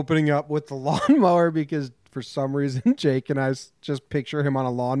 Bubak opening up with the lawnmower because for some reason Jake and I just picture him on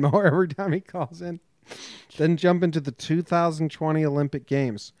a lawnmower every time he calls in. Then jump into the 2020 Olympic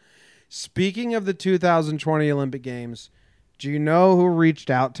Games. Speaking of the 2020 Olympic Games, do you know who reached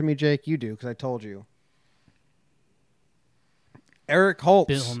out to me, Jake? You do, because I told you. Eric Holtz.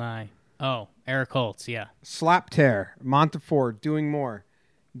 Bill Nye. Oh, Eric Holtz, yeah. Slap tear. Montefort, doing more.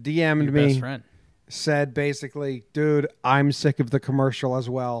 DM'd Your me. best friend. Said basically, dude, I'm sick of the commercial as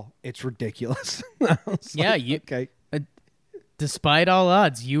well. It's ridiculous. Yeah, like, okay. Despite all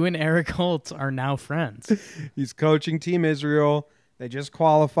odds, you and Eric Holtz are now friends. He's coaching Team Israel. They just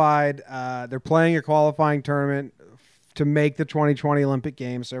qualified. They're playing a qualifying tournament to make the 2020 Olympic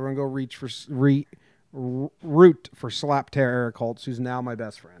Games. So everyone go root for slap tear Eric Holtz, who's now my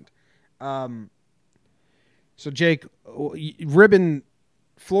best friend. So Jake,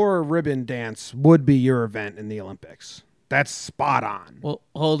 floor ribbon dance would be your event in the Olympics. That's spot on. Well,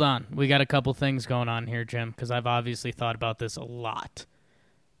 hold on. We got a couple things going on here, Jim, because I've obviously thought about this a lot.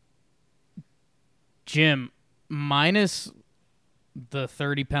 Jim, minus the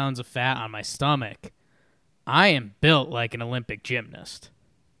 30 pounds of fat on my stomach, I am built like an Olympic gymnast.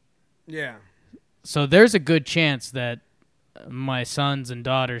 Yeah. So there's a good chance that my sons and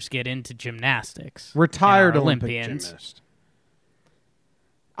daughters get into gymnastics. Retired Olympic Olympians. gymnast.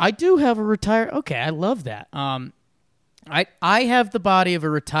 I do have a retired... Okay, I love that. I have the body of a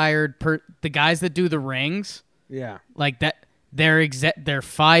retired... the guys that do the rings. Yeah. Like that. They're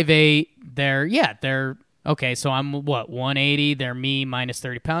 5'8". They're... Okay, so I'm, 180? They're me minus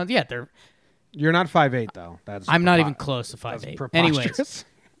 30 pounds. Yeah, they're... You're not 5'8", though. I'm not even close to 5'8". Anyways.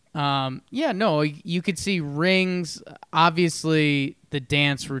 You could see rings. Obviously, the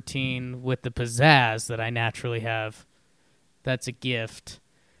dance routine with the pizzazz that I naturally have, that's a gift.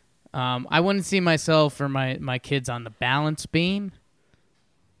 I wouldn't see myself or my kids on the balance beam.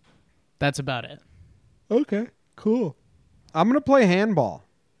 That's about it. Okay, cool. I'm going to play handball.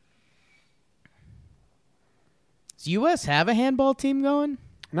 Does U.S. have a handball team going?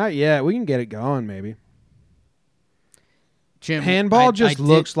 Not yet. We can get it going, maybe. Jim, handball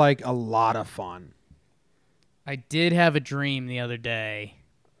looks like a lot of fun. I did have a dream the other day.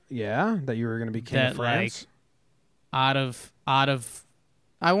 Yeah, that you were going to be king of France? Out of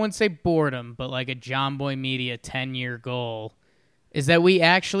I wouldn't say boredom, but like a John Boy Media 10-year goal is that we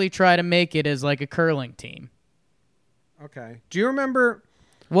actually try to make it as like a curling team. Okay. Do you remember...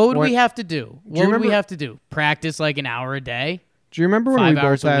 What would we have to do? What would we have to do? Practice like an hour a day? Do you remember when 5 we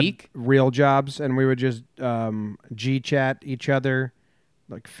hours both a had week? real jobs and we would just G-chat each other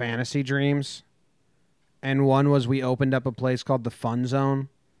like fantasy dreams? And one was we opened up a place called the Fun Zone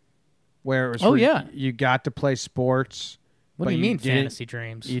where it was you got to play sports. What do you mean fantasy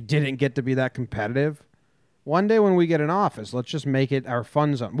dreams? You didn't get to be that competitive. One day when we get an office, let's just make it our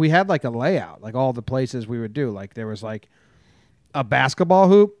fun zone. We had like a layout, like all the places we would do. Like there was like a basketball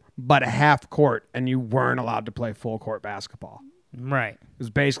hoop, but a half court, and you weren't allowed to play full court basketball. Right. It was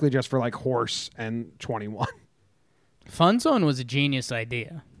basically just for like horse and 21. Fun Zone was a genius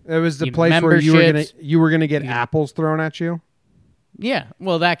idea. It was the place where you were gonna get apples thrown at you. Yeah,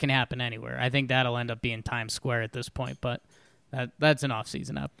 well, that can happen anywhere. I think that'll end up being Times Square at this point, but that's an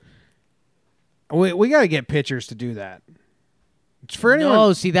off-season up. We got to get pitchers to do that. It's for anyone.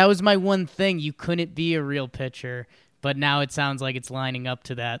 No, see, that was my one thing. You couldn't be a real pitcher, but now it sounds like it's lining up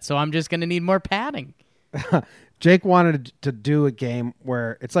to that. So I'm just going to need more padding. Jake wanted to do a game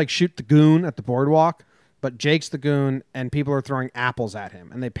where it's like shoot the goon at the boardwalk, but Jake's the goon and people are throwing apples at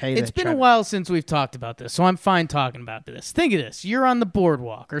him and they pay. It's been a while since we've talked about this, so I'm fine talking about this. Think of this. You're on the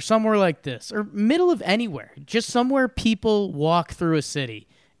boardwalk or somewhere like this or middle of anywhere, just somewhere people walk through a city.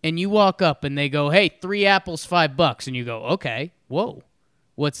 And you walk up and they go, hey, 3 apples, $5. And you go, okay, whoa,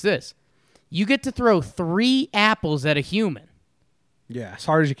 what's this? You get to throw 3 apples at a human. Yeah, as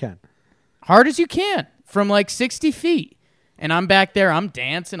hard as you can. Hard as you can, from like 60 feet. And I'm back there, I'm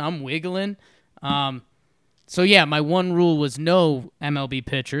dancing, I'm wiggling. So, yeah, my one rule was no MLB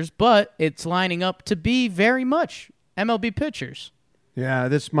pitchers, but it's lining up to be very much MLB pitchers. Yeah,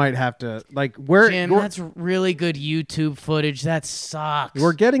 this might have to Jim, that's really good YouTube footage. That sucks.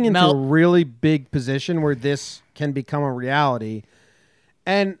 We're getting into a really big position where this can become a reality.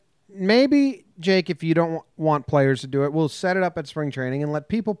 And maybe, Jake, if you don't want players to do it, we'll set it up at spring training and let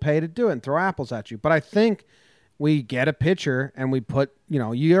people pay to do it and throw apples at you. But I think we get a pitcher and we put,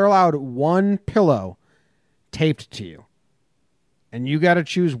 you're allowed one pillow taped to you. And you got to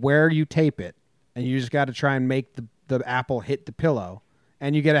choose where you tape it. And you just got to try and make the apple hit the pillow,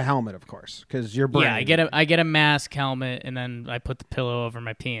 and you get a helmet, of course, because you're brain. Yeah, I get a mask helmet, and then I put the pillow over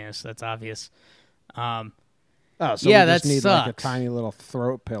my penis. That's obvious. So yeah, we that just need sucks. like a tiny little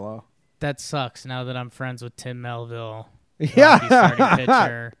throat pillow. That sucks. Now that I'm friends with Tim Melville, Yeah, starting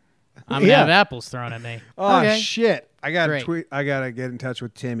pitcher, I'm gonna have apples thrown at me. Oh Okay. shit! I gotta tweet. I gotta get in touch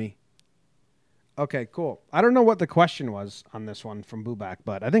with Timmy. Okay, cool. I don't know what the question was on this one from Bubak,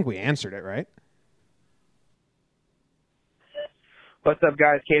 but I think we answered it, right? What's up,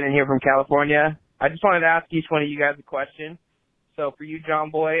 guys? Kaden here from California. I just wanted to ask each one of you guys a question. So for you,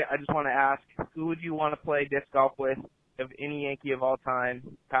 John Boy, I just want to ask, who would you want to play disc golf with of any Yankee of all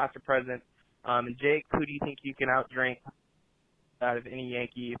time, past or present? And Jake, who do you think you can outdrink out of any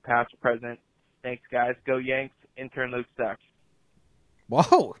Yankee, past or present? Thanks, guys. Go Yanks. Intern Luke sucks.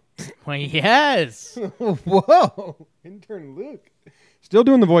 Whoa. Well, yes. Whoa. Intern Luke. Still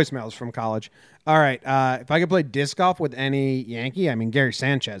doing the voicemails from college. All right. If I could play disc golf with any Yankee, I mean, Gary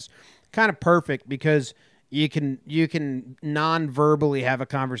Sanchez. Kind of perfect because you can non-verbally have a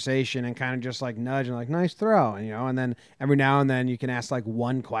conversation and kind of just like nudge and like, nice throw. And, and then every now and then you can ask like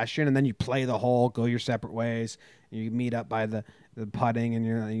one question and then you play the hole, go your separate ways. You meet up by the putting and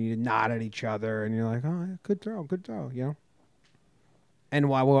you nod at each other and you're like, oh, good throw. And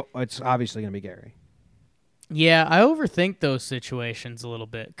it's obviously going to be Gary. Yeah, I overthink those situations a little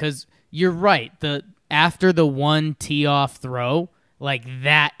bit because you're right. After the one tee off throw, like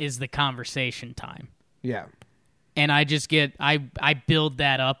that is the conversation time. Yeah. And I just I build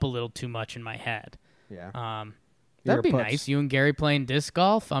that up a little too much in my head. Yeah. That'd be nice. You and Gary playing disc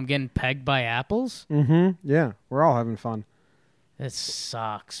golf. I'm getting pegged by apples. Mm-hmm. Yeah, we're all having fun. This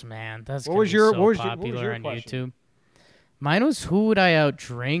sucks, man. That's what was your popular what was your on question? YouTube. Mine was who would I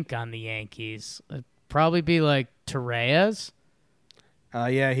outdrink on the Yankees? It'd probably be like Torreyes.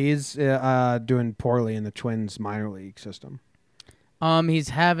 Yeah, he's doing poorly in the Twins minor league system. He's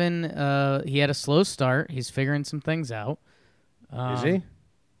having he had a slow start. He's figuring some things out. Is he?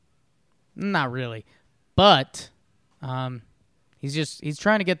 Not really, but he's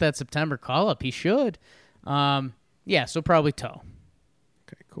trying to get that September call up. He should. Yeah, so probably Toe.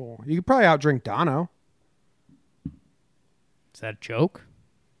 Okay, cool. You could probably outdrink Dono. Is that a joke?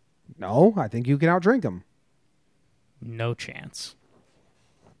 No, I think you can outdrink him. No chance.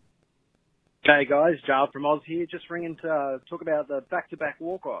 Hey guys, Jar from Oz here. Just ringing to talk about the back-to-back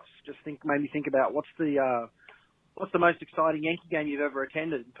walk-offs. Made me think about what's the most exciting Yankee game you've ever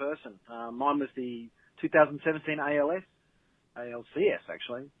attended in person. Mine was the 2017 ALCS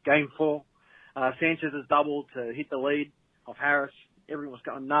actually. Game 4. Sanchez has doubled to hit the lead off Harris. Everyone was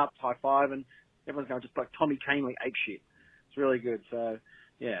going nuts, high five, and everyone's going just like Tommy Canely ape shit. It's really good. So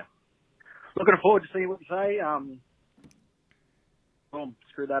yeah, looking forward to seeing what you say.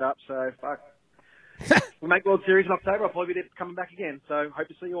 Screwed that up. So fuck. We make World Series in October. I'll probably be there coming back again. So hope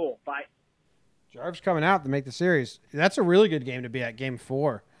to see you all. Bye. Jarv's coming out to make the series. That's a really good game to be at, Game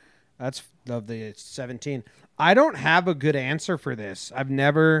 4. That's of the 17. I don't have a good answer for this. I've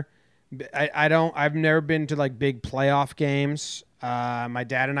never been to like big playoff games. My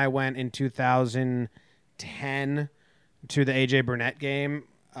dad and I went in 2010 to the AJ Burnett game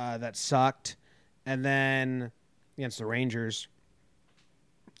that sucked, and then against the Rangers.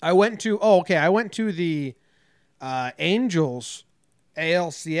 I went to the Angels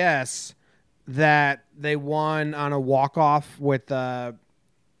ALCS that they won on a walk-off with the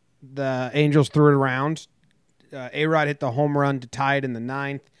Angels threw it around. A-Rod hit the home run to tie it in the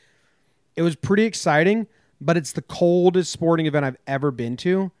 9th. It was pretty exciting, but it's the coldest sporting event I've ever been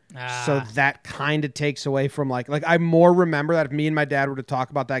to. So that kind of takes away from like I more remember that if me and my dad were to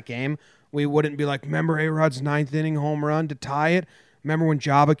talk about that game, we wouldn't be like, remember A-Rod's 9th inning home run to tie it? Remember when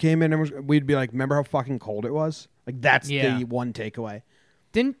Jabba came in? And we'd be like, remember how fucking cold it was? Like that's the one takeaway.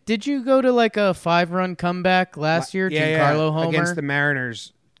 Did you go to like a 5-run comeback last year? Giancarlo homer against the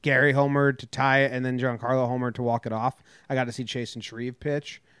Mariners. Gary homered to tie it, and then Giancarlo homered to walk it off. I got to see Chase and Shreve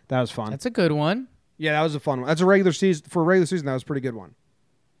pitch. That was fun. That's a good one. Yeah, that was a fun one. That's a regular season. For a regular season, that was a pretty good one.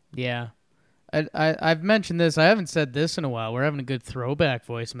 Yeah. I've mentioned this. I haven't said this in a while. We're having a good throwback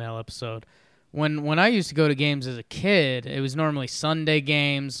voicemail episode. when I used to go to games as a kid, it was normally Sunday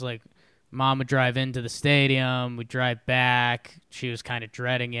games. Like, Mom would drive into the stadium, we'd drive back. She was kind of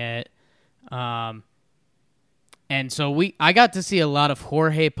dreading it. And so I got to see a lot of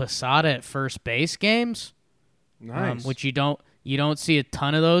Jorge Posada at first base games. Nice. Which you don't see a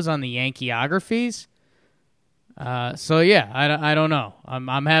ton of those on the Yankeeographies. So yeah, I don't know.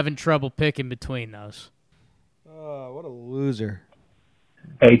 I'm having trouble picking between those. Oh, what a loser.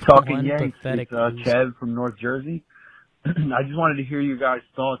 Hey, Talking One Yanks, pathetic it's loser. Chad from North Jersey. I just wanted to hear you guys'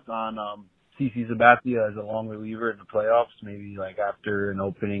 thoughts on CC Sabathia as a long reliever in the playoffs, maybe like after an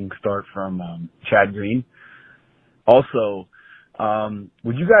opening start from Chad Green. Also,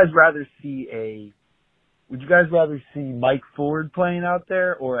 would you guys rather see Mike Ford playing out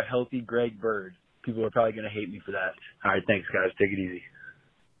there or a healthy Greg Bird? People are probably going to hate me for that. All right, thanks, guys. Take it easy.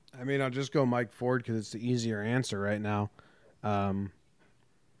 I mean, I'll just go Mike Ford because it's the easier answer right now.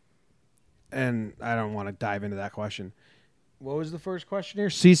 And I don't want to dive into that question. What was the first question here?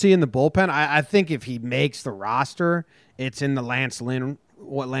 CC in the bullpen? I think if he makes the roster, it's in the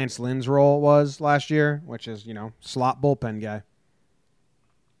what Lance Lynn's role was last year, which is, slot bullpen guy.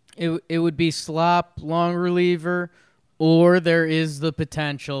 It would be slop, long reliever, or there is the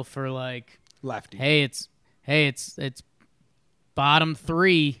potential for like lefty. Hey, it's bottom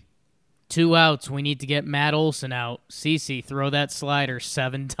 3, 2 outs. We need to get Matt Olson out. CC, throw that slider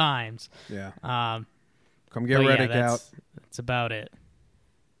 7 times. Yeah. Come get Reddick out. That's about it.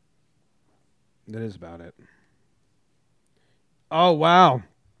 That is about it. Oh, wow.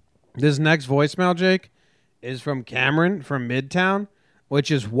 This next voicemail, Jake, is from Cameron from Midtown, which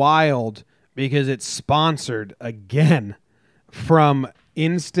is wild because it's sponsored again from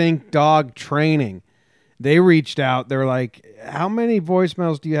Instinct Dog Training. They reached out. They're like, how many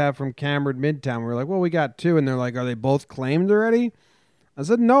voicemails do you have from Cameron Midtown? We're like, well, we got 2. And they're like, are they both claimed already? I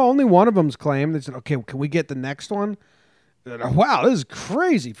said, no, only one of them's claimed. They said, okay, can we get the next one? Wow, this is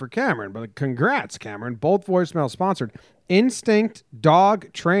crazy for Cameron, but congrats, Cameron. Both voicemails sponsored. Instinct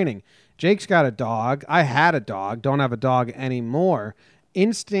Dog Training. Jake's got a dog. I had a dog. Don't have a dog anymore.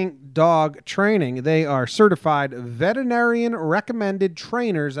 Instinct Dog Training. They are certified veterinarian recommended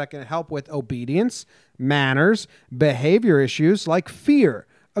trainers that can help with obedience, manners, behavior issues like fear,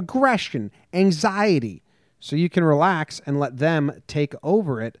 aggression, anxiety. So you can relax and let them take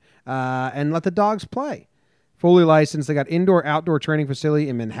over it and let the dogs play. Fully licensed. They got indoor-outdoor training facility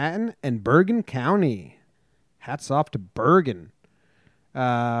in Manhattan and Bergen County. Hats off to Bergen.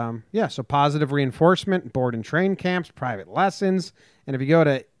 So positive reinforcement, board and train camps, private lessons. And if you go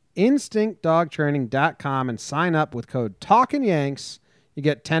to instinctdogtraining.com and sign up with code TalkinYanks, you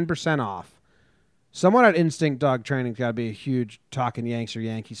get 10% off. Someone at Instinct Dog Training's got to be a huge Talkin' Yanks or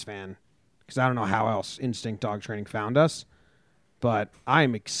Yankees fan, because I don't know how else Instinct Dog Training found us. But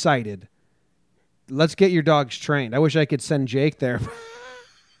I'm excited. Let's get your dogs trained. I wish I could send Jake there.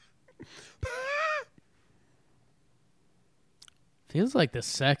 Feels like the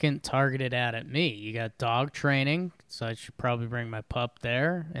second targeted ad at me. You got dog training, so I should probably bring my pup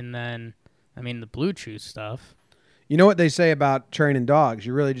there. And then, the Blue Chew stuff. You know what they say about training dogs?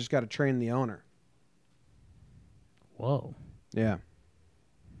 You really just got to train the owner. Whoa. Yeah.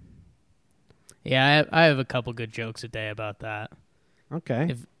 Yeah, I have a couple good jokes a day about that.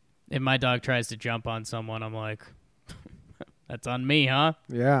 Okay. If my dog tries to jump on someone, I'm like, that's on me, huh?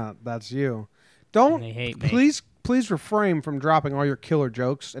 Yeah, that's you. Don't, they hate me. Please refrain from dropping all your killer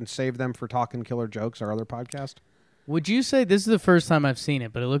jokes and save them for Talking Killer Jokes, our other podcast. Would you say, this is the first time I've seen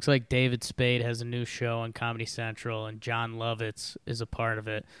it, but it looks like David Spade has a new show on Comedy Central and John Lovitz is a part of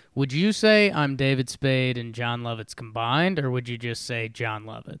it. Would you say I'm David Spade and John Lovitz combined, or would you just say John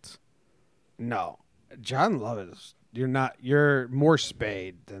Lovitz? No. John Lovitz, you're more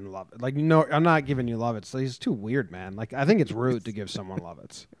Spade than Lovitz. Like, no, I'm not giving you Lovitz. He's too weird, man. Like, I think it's rude to give someone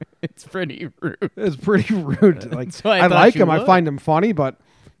Lovitz. It's pretty rude. It's pretty rude. Like, I like him. would. I find him funny, but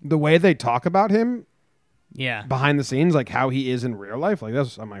the way they talk about him, yeah, behind the scenes, like how he is in real life, like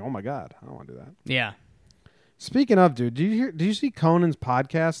I'm like, oh my god, I don't want to do that. Yeah. Speaking of, dude, did you see Conan's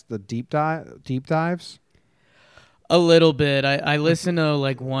podcast, the deep dives? A little bit. I listened to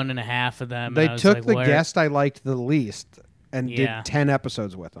like 1.5 of them. They and I was took like, the where? guest I liked the least and did 10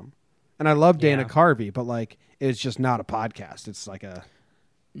 episodes with him. And I love Dana Carvey, but like it's just not a podcast. It's like a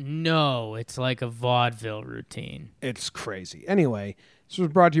No, it's like a vaudeville routine. It's crazy. Anyway, this was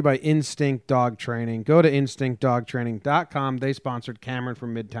brought to you by Instinct Dog Training. Go to instinctdogtraining.com. They sponsored Cameron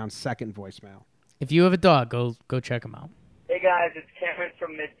from Midtown's second voicemail. If you have a dog, go check them out. Hey guys, it's Cameron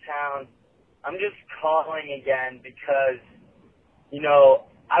from Midtown. I'm just calling again because,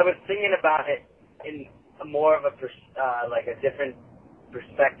 I was thinking about it in more of a different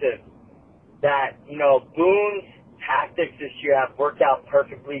perspective. that, Boone's tactics this year have worked out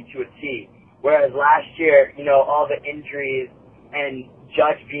perfectly to a T. Whereas last year, all the injuries and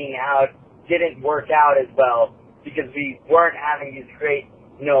Judge being out didn't work out as well because we weren't having these great,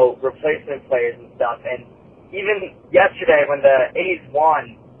 replacement players and stuff. And even yesterday when the A's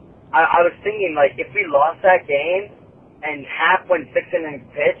won, I was thinking, like, if we lost that game and Happ went 6 innings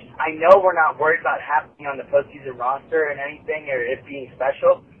pitched, I know we're not worried about Happ being on the postseason roster and anything or it being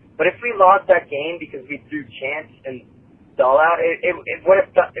special. But if we lost that game because we threw Chance and Dahl out, I would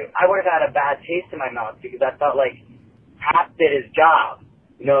have had a bad taste in my mouth because I felt like Happ did his job,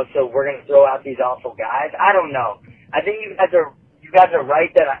 so we're going to throw out these awful guys. I don't know. I think you guys are right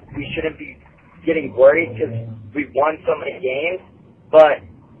that we shouldn't be getting worried because we've won so many games. But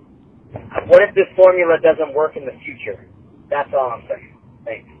what if this formula doesn't work in the future? That's all I'm saying.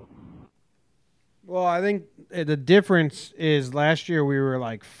 Thanks. Well, I think the difference is last year we were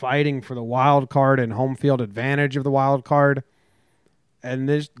like fighting for the wild card and home field advantage of the wild card. And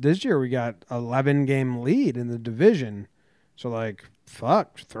this year we got 11-game lead in the division. So, like,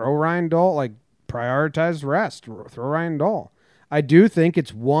 throw Ryan Dahl, like, prioritize rest, throw Ryan Dahl. I do think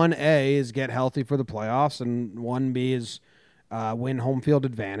it's 1A is get healthy for the playoffs and 1B is win home field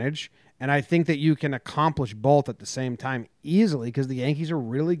advantage. And I think that you can accomplish both at the same time easily because the Yankees are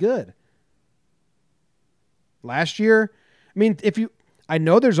really good. Last year, I mean, I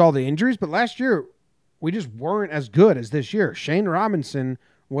know there's all the injuries, but last year we just weren't as good as this year. Shane Robinson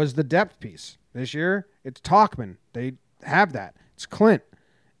was the depth piece. This year, it's Tauchman. They have that. It's Clint.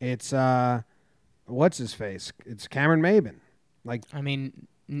 It's what's his face? It's Cameron Maben. Like, I mean,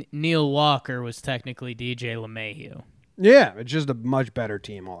 Neil Walker was technically DJ LeMahieu. Yeah, it's just a much better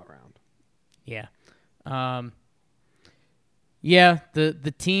team all around. Yeah. Yeah,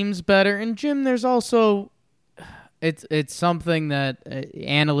 the team's better. And Jim, there's also it's something that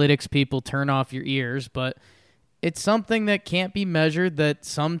analytics people turn off your ears, but it's something that can't be measured, that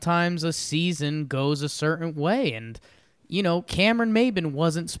sometimes a season goes a certain way. And, Cameron Maben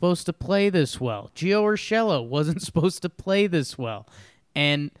wasn't supposed to play this well. Gio Urshela wasn't supposed to play this well.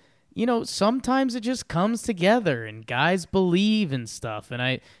 And, sometimes it just comes together and guys believe in stuff.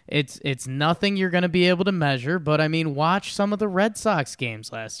 And it's nothing you're going to be able to measure, but I mean, watch some of the Red Sox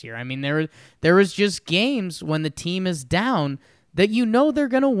games last year. I mean, there was just games when the team is down that they're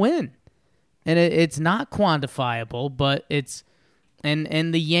going to win. And it's not quantifiable, but it's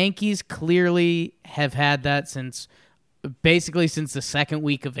and the Yankees clearly have had that since the second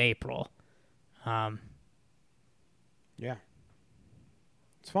week of April. Yeah.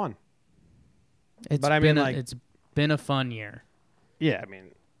 It's fun. It's been a fun year. Yeah, I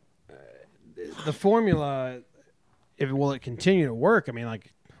mean, the formula, will it continue to work? I mean,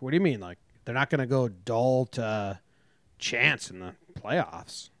 like, what do you mean? Like, they're not going to go Dahl to Chance in the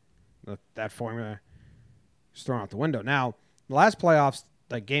playoffs. That formula is thrown out the window. Now, the last playoffs,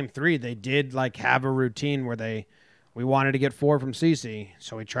 like Game 3, they did like have a routine where we wanted to get 4 from CeCe,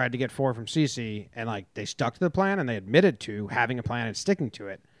 so we tried to get 4 from CeCe, and like they stuck to the plan and they admitted to having a plan and sticking to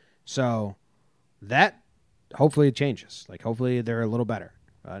it. So that hopefully it changes. Like hopefully they're a little better.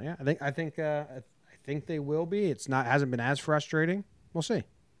 Yeah, I think they will be. Hasn't been as frustrating. We'll see.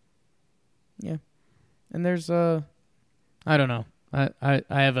 Yeah, and there's I don't know. I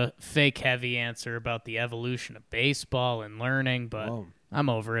have a fake heavy answer about the evolution of baseball and learning, but I'm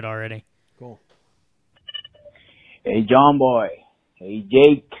over it already. Cool. Hey, John Boy. Hey,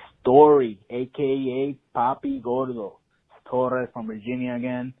 Jake Story, a.k.a. Papi Gordo. Torres from Virginia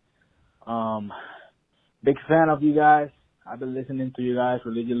again. Big fan of you guys. I've been listening to you guys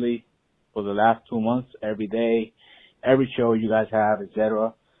religiously for the last 2 months, every day, every show you guys have,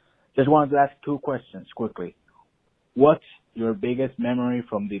 etc. Just wanted to ask 2 questions quickly. What's your biggest memory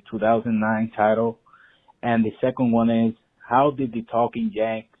from the 2009 title? And the second one is, how did the Talking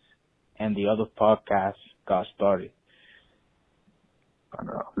Yanks and the other podcasts got started?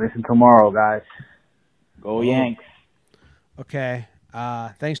 Listen tomorrow, guys. Go Yanks. Okay.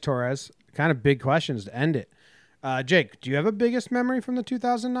 Thanks, Torres. Kind of big questions to end it. Jake, do you have a biggest memory from the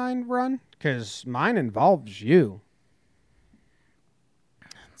 2009 run? Because mine involves you.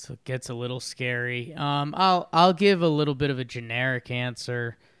 So it gets a little scary. I'll give a little bit of a generic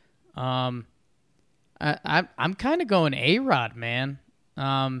answer. I'm kind of going A-Rod, man.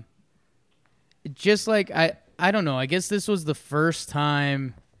 Just like I don't know. I guess this was the first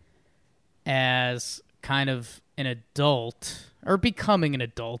time as kind of an adult, or becoming an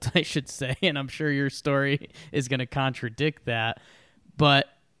adult, I should say. And I'm sure your story is going to contradict that. But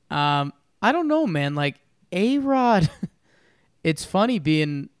I don't know, man. Like A-Rod, it's funny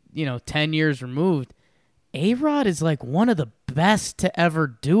being 10 years removed. A-Rod is like one of the best to ever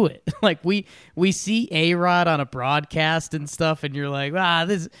do it. Like we see A-Rod on a broadcast and stuff, and you're like,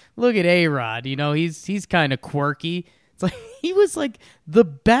 look at A-Rod. You know, he's kind of quirky. It's like he was like the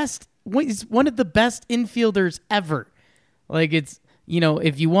best. He's one of the best infielders ever. Like it's, you know,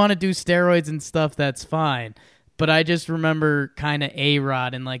 if you want to do steroids and stuff, that's fine. But I just remember kind of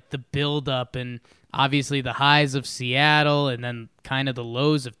A-Rod and like the build-up and obviously the highs of Seattle and then kind of the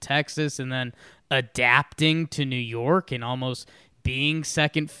lows of Texas and then adapting to New York and almost being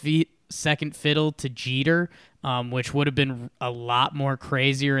second fiddle to Jeter, which would have been a lot more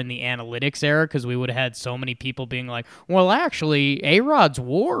crazier in the analytics era because we would have had so many people being like, well, actually, A-Rod's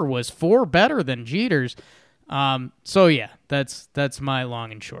WAR was 4 better than Jeter's. So yeah, that's my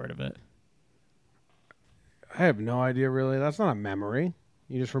long and short of it. I have no idea, really. That's not a memory.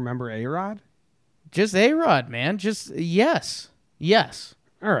 You just remember A-Rod? Just A-Rod, man. Just yes.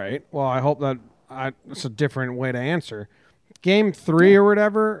 All right. Well, I hope that it's a different way to answer. Game 3 or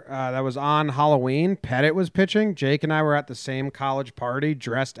whatever, that was on Halloween. Pettit was pitching. Jake and I were at the same college party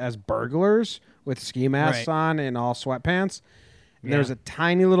dressed as burglars with ski masks on and all sweatpants. And there was a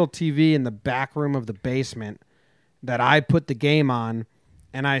tiny little TV in the back room of the basement that I put the game on,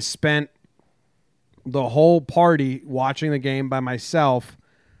 and I spent the whole party watching the game by myself,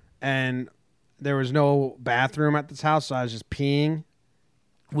 and there was no bathroom at this house, so I was just peeing.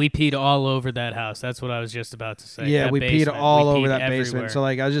 We peed all over that house. That's what I was just about to say. Yeah, that we basement. peed all over that everywhere. basement. So,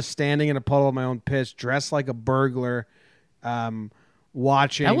 like, I was just standing in a puddle of my own piss, dressed like a burglar,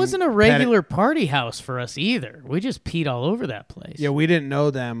 watching. That wasn't a regular party house for us either. We just peed all over that place. Yeah, we didn't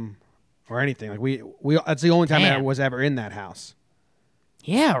know them or anything. Like we that's the only time I was ever in that house.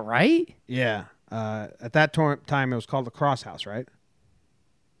 Yeah, right? Yeah. At that time, it was called the Cross House, right?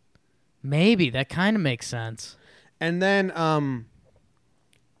 Maybe. That kind of makes sense. And then, and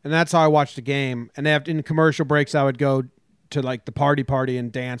that's how I watched the game. And in commercial breaks, I would go to like the party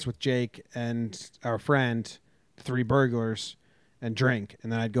and dance with Jake and our friend, the 3 burglars, and drink.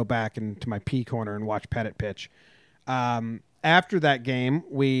 And then I'd go back into my pee corner and watch Pettit pitch. After that game,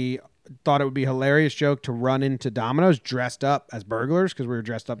 we thought it would be a hilarious joke to run into Domino's dressed up as burglars because we were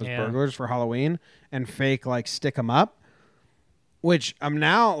dressed up as burglars for Halloween and fake like stick 'em up. Which I'm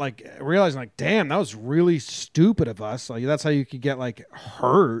now like realizing, like, damn, that was really stupid of us. Like, that's how you could get like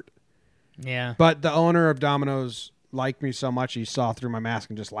hurt. Yeah. But the owner of Domino's liked me so much he saw through my mask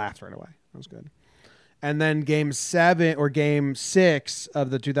and just laughed right away. That was good. And then game 6 of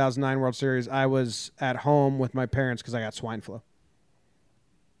the 2009 World Series, I was at home with my parents because I got swine flu.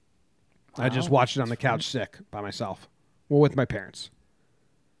 I just watched it on the couch sick by myself. Well, with my parents.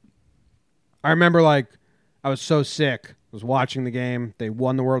 I remember like I was so sick. I was watching the game. They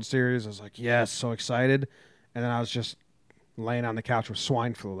won the World Series. I was like, yes, so excited. And then I was just laying on the couch with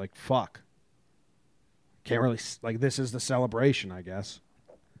swine flu. Like, fuck. Can't really, like, this is the celebration, I guess.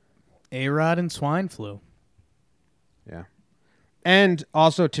 A-Rod and swine flu. Yeah. And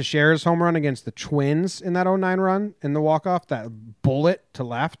also Teixeira's home run against the Twins in that 2009 run in the walk-off, that bullet to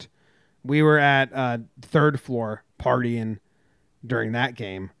left. We were at third floor partying during that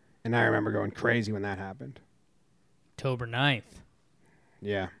game. And I remember going crazy when that happened. October 9th.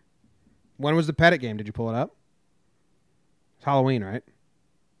 Yeah. When was the Pettit game? Did you pull it up? It's Halloween, right?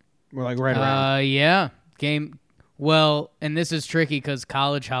 We're like right around. Yeah. Game. Well, and this is tricky because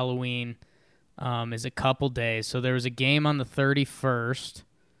college Halloween is a couple days. So there was a game on the 31st.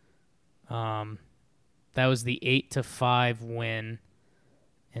 That was the 8-5 win.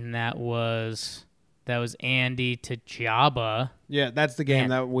 And that was Andy to Jabba. Yeah, that's the game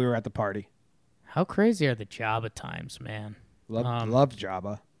that we were at the party. How crazy are the Jabba times, man? Loved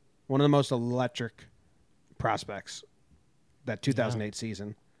Jabba. One of the most electric prospects that 2008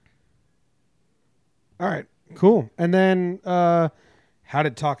 season. All right, cool. And then how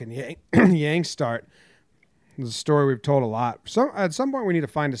did Talking Yanks start? It's a story we've told a lot. At some point, we need to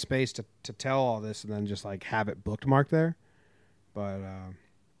find a space to tell all this and then just like have it bookmarked there. But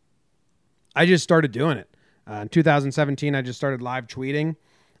I just started doing it. In 2017, I just started live tweeting.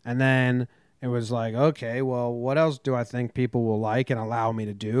 And then it was like, okay, well, what else do I think people will like and allow me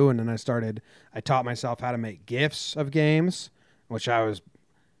to do? And then I taught myself how to make GIFs of games, which I was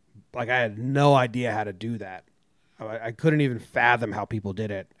like, I had no idea how to do that. I couldn't even fathom how people did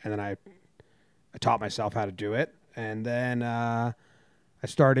it. And then I taught myself how to do it. And then I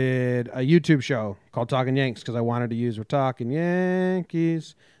started a YouTube show called Talking Yanks because I wanted to use We're Talking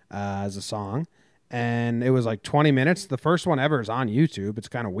Yankees as a song. And it was like 20 minutes. The first one ever is on YouTube. It's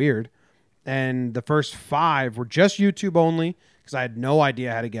kind of weird. And the first 5 were just YouTube only because I had no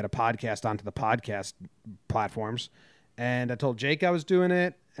idea how to get a podcast onto the podcast platforms. And I told Jake I was doing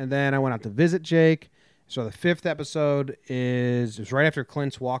it. And then I went out to visit Jake. So the 5th episode is right after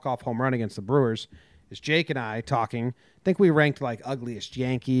Clint's walk-off home run against the Brewers. Is Jake and I talking. I think we ranked like ugliest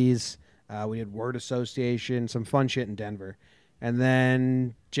Yankees. We did word association, some fun shit in Denver. And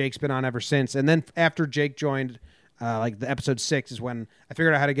then Jake's been on ever since. And then after Jake joined, like the episode 6 is when I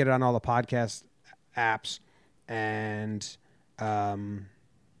figured out how to get it on all the podcast apps. And then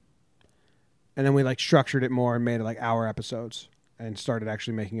we like structured it more and made it like hour episodes and started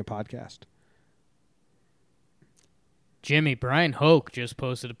actually making a podcast. Jimmy, Brian Hoke just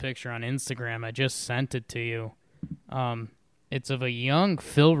posted a picture on Instagram. I just sent it to you. It's of a young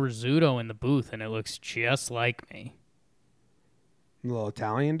Phil Rizzuto in the booth, and it looks just like me. A little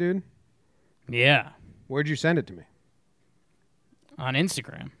Italian dude? Yeah. Where'd you send it to me? On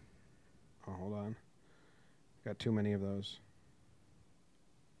Instagram. Oh, hold on. Got too many of those.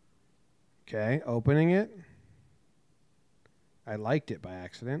 Okay, opening it. I liked it by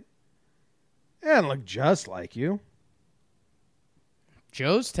accident. Yeah, it looked just like you.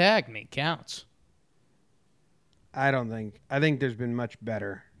 Joe's tagged me. Counts. I think there's been much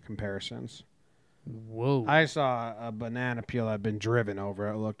better comparisons. Whoa. I saw a banana peel that had been driven over.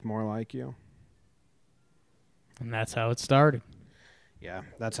 It looked more like you. And that's how it started. Yeah,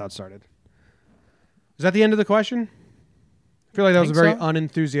 that's how it started. Is that the end of the question? I feel like that was a very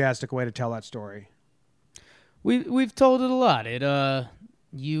unenthusiastic way to tell that story. We've told it a lot.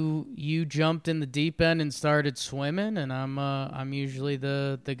 You jumped in the deep end and started swimming, and I'm usually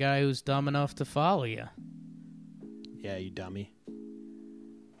the guy who's dumb enough to follow you. Yeah, you dummy.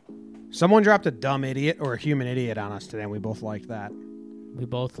 Someone dropped a dumb idiot or a human idiot on us today, and we both liked that. We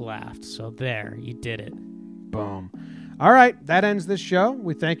both laughed. So there, you did it. Boom. All right, that ends this show.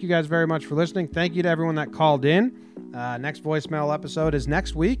 We thank you guys very much for listening. Thank you to everyone that called in. Next voicemail episode is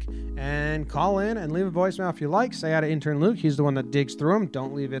next week. And call in and leave a voicemail if you like. Say hi to intern Luke. He's the one that digs through them.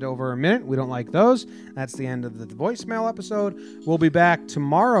 Don't leave it over a minute. We don't like those. That's the end of the voicemail episode. We'll be back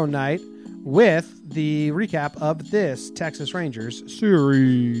tomorrow night with the recap of this Texas Rangers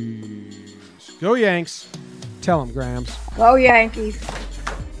series. Go Yanks. Tell them, Grams. Go Yankees.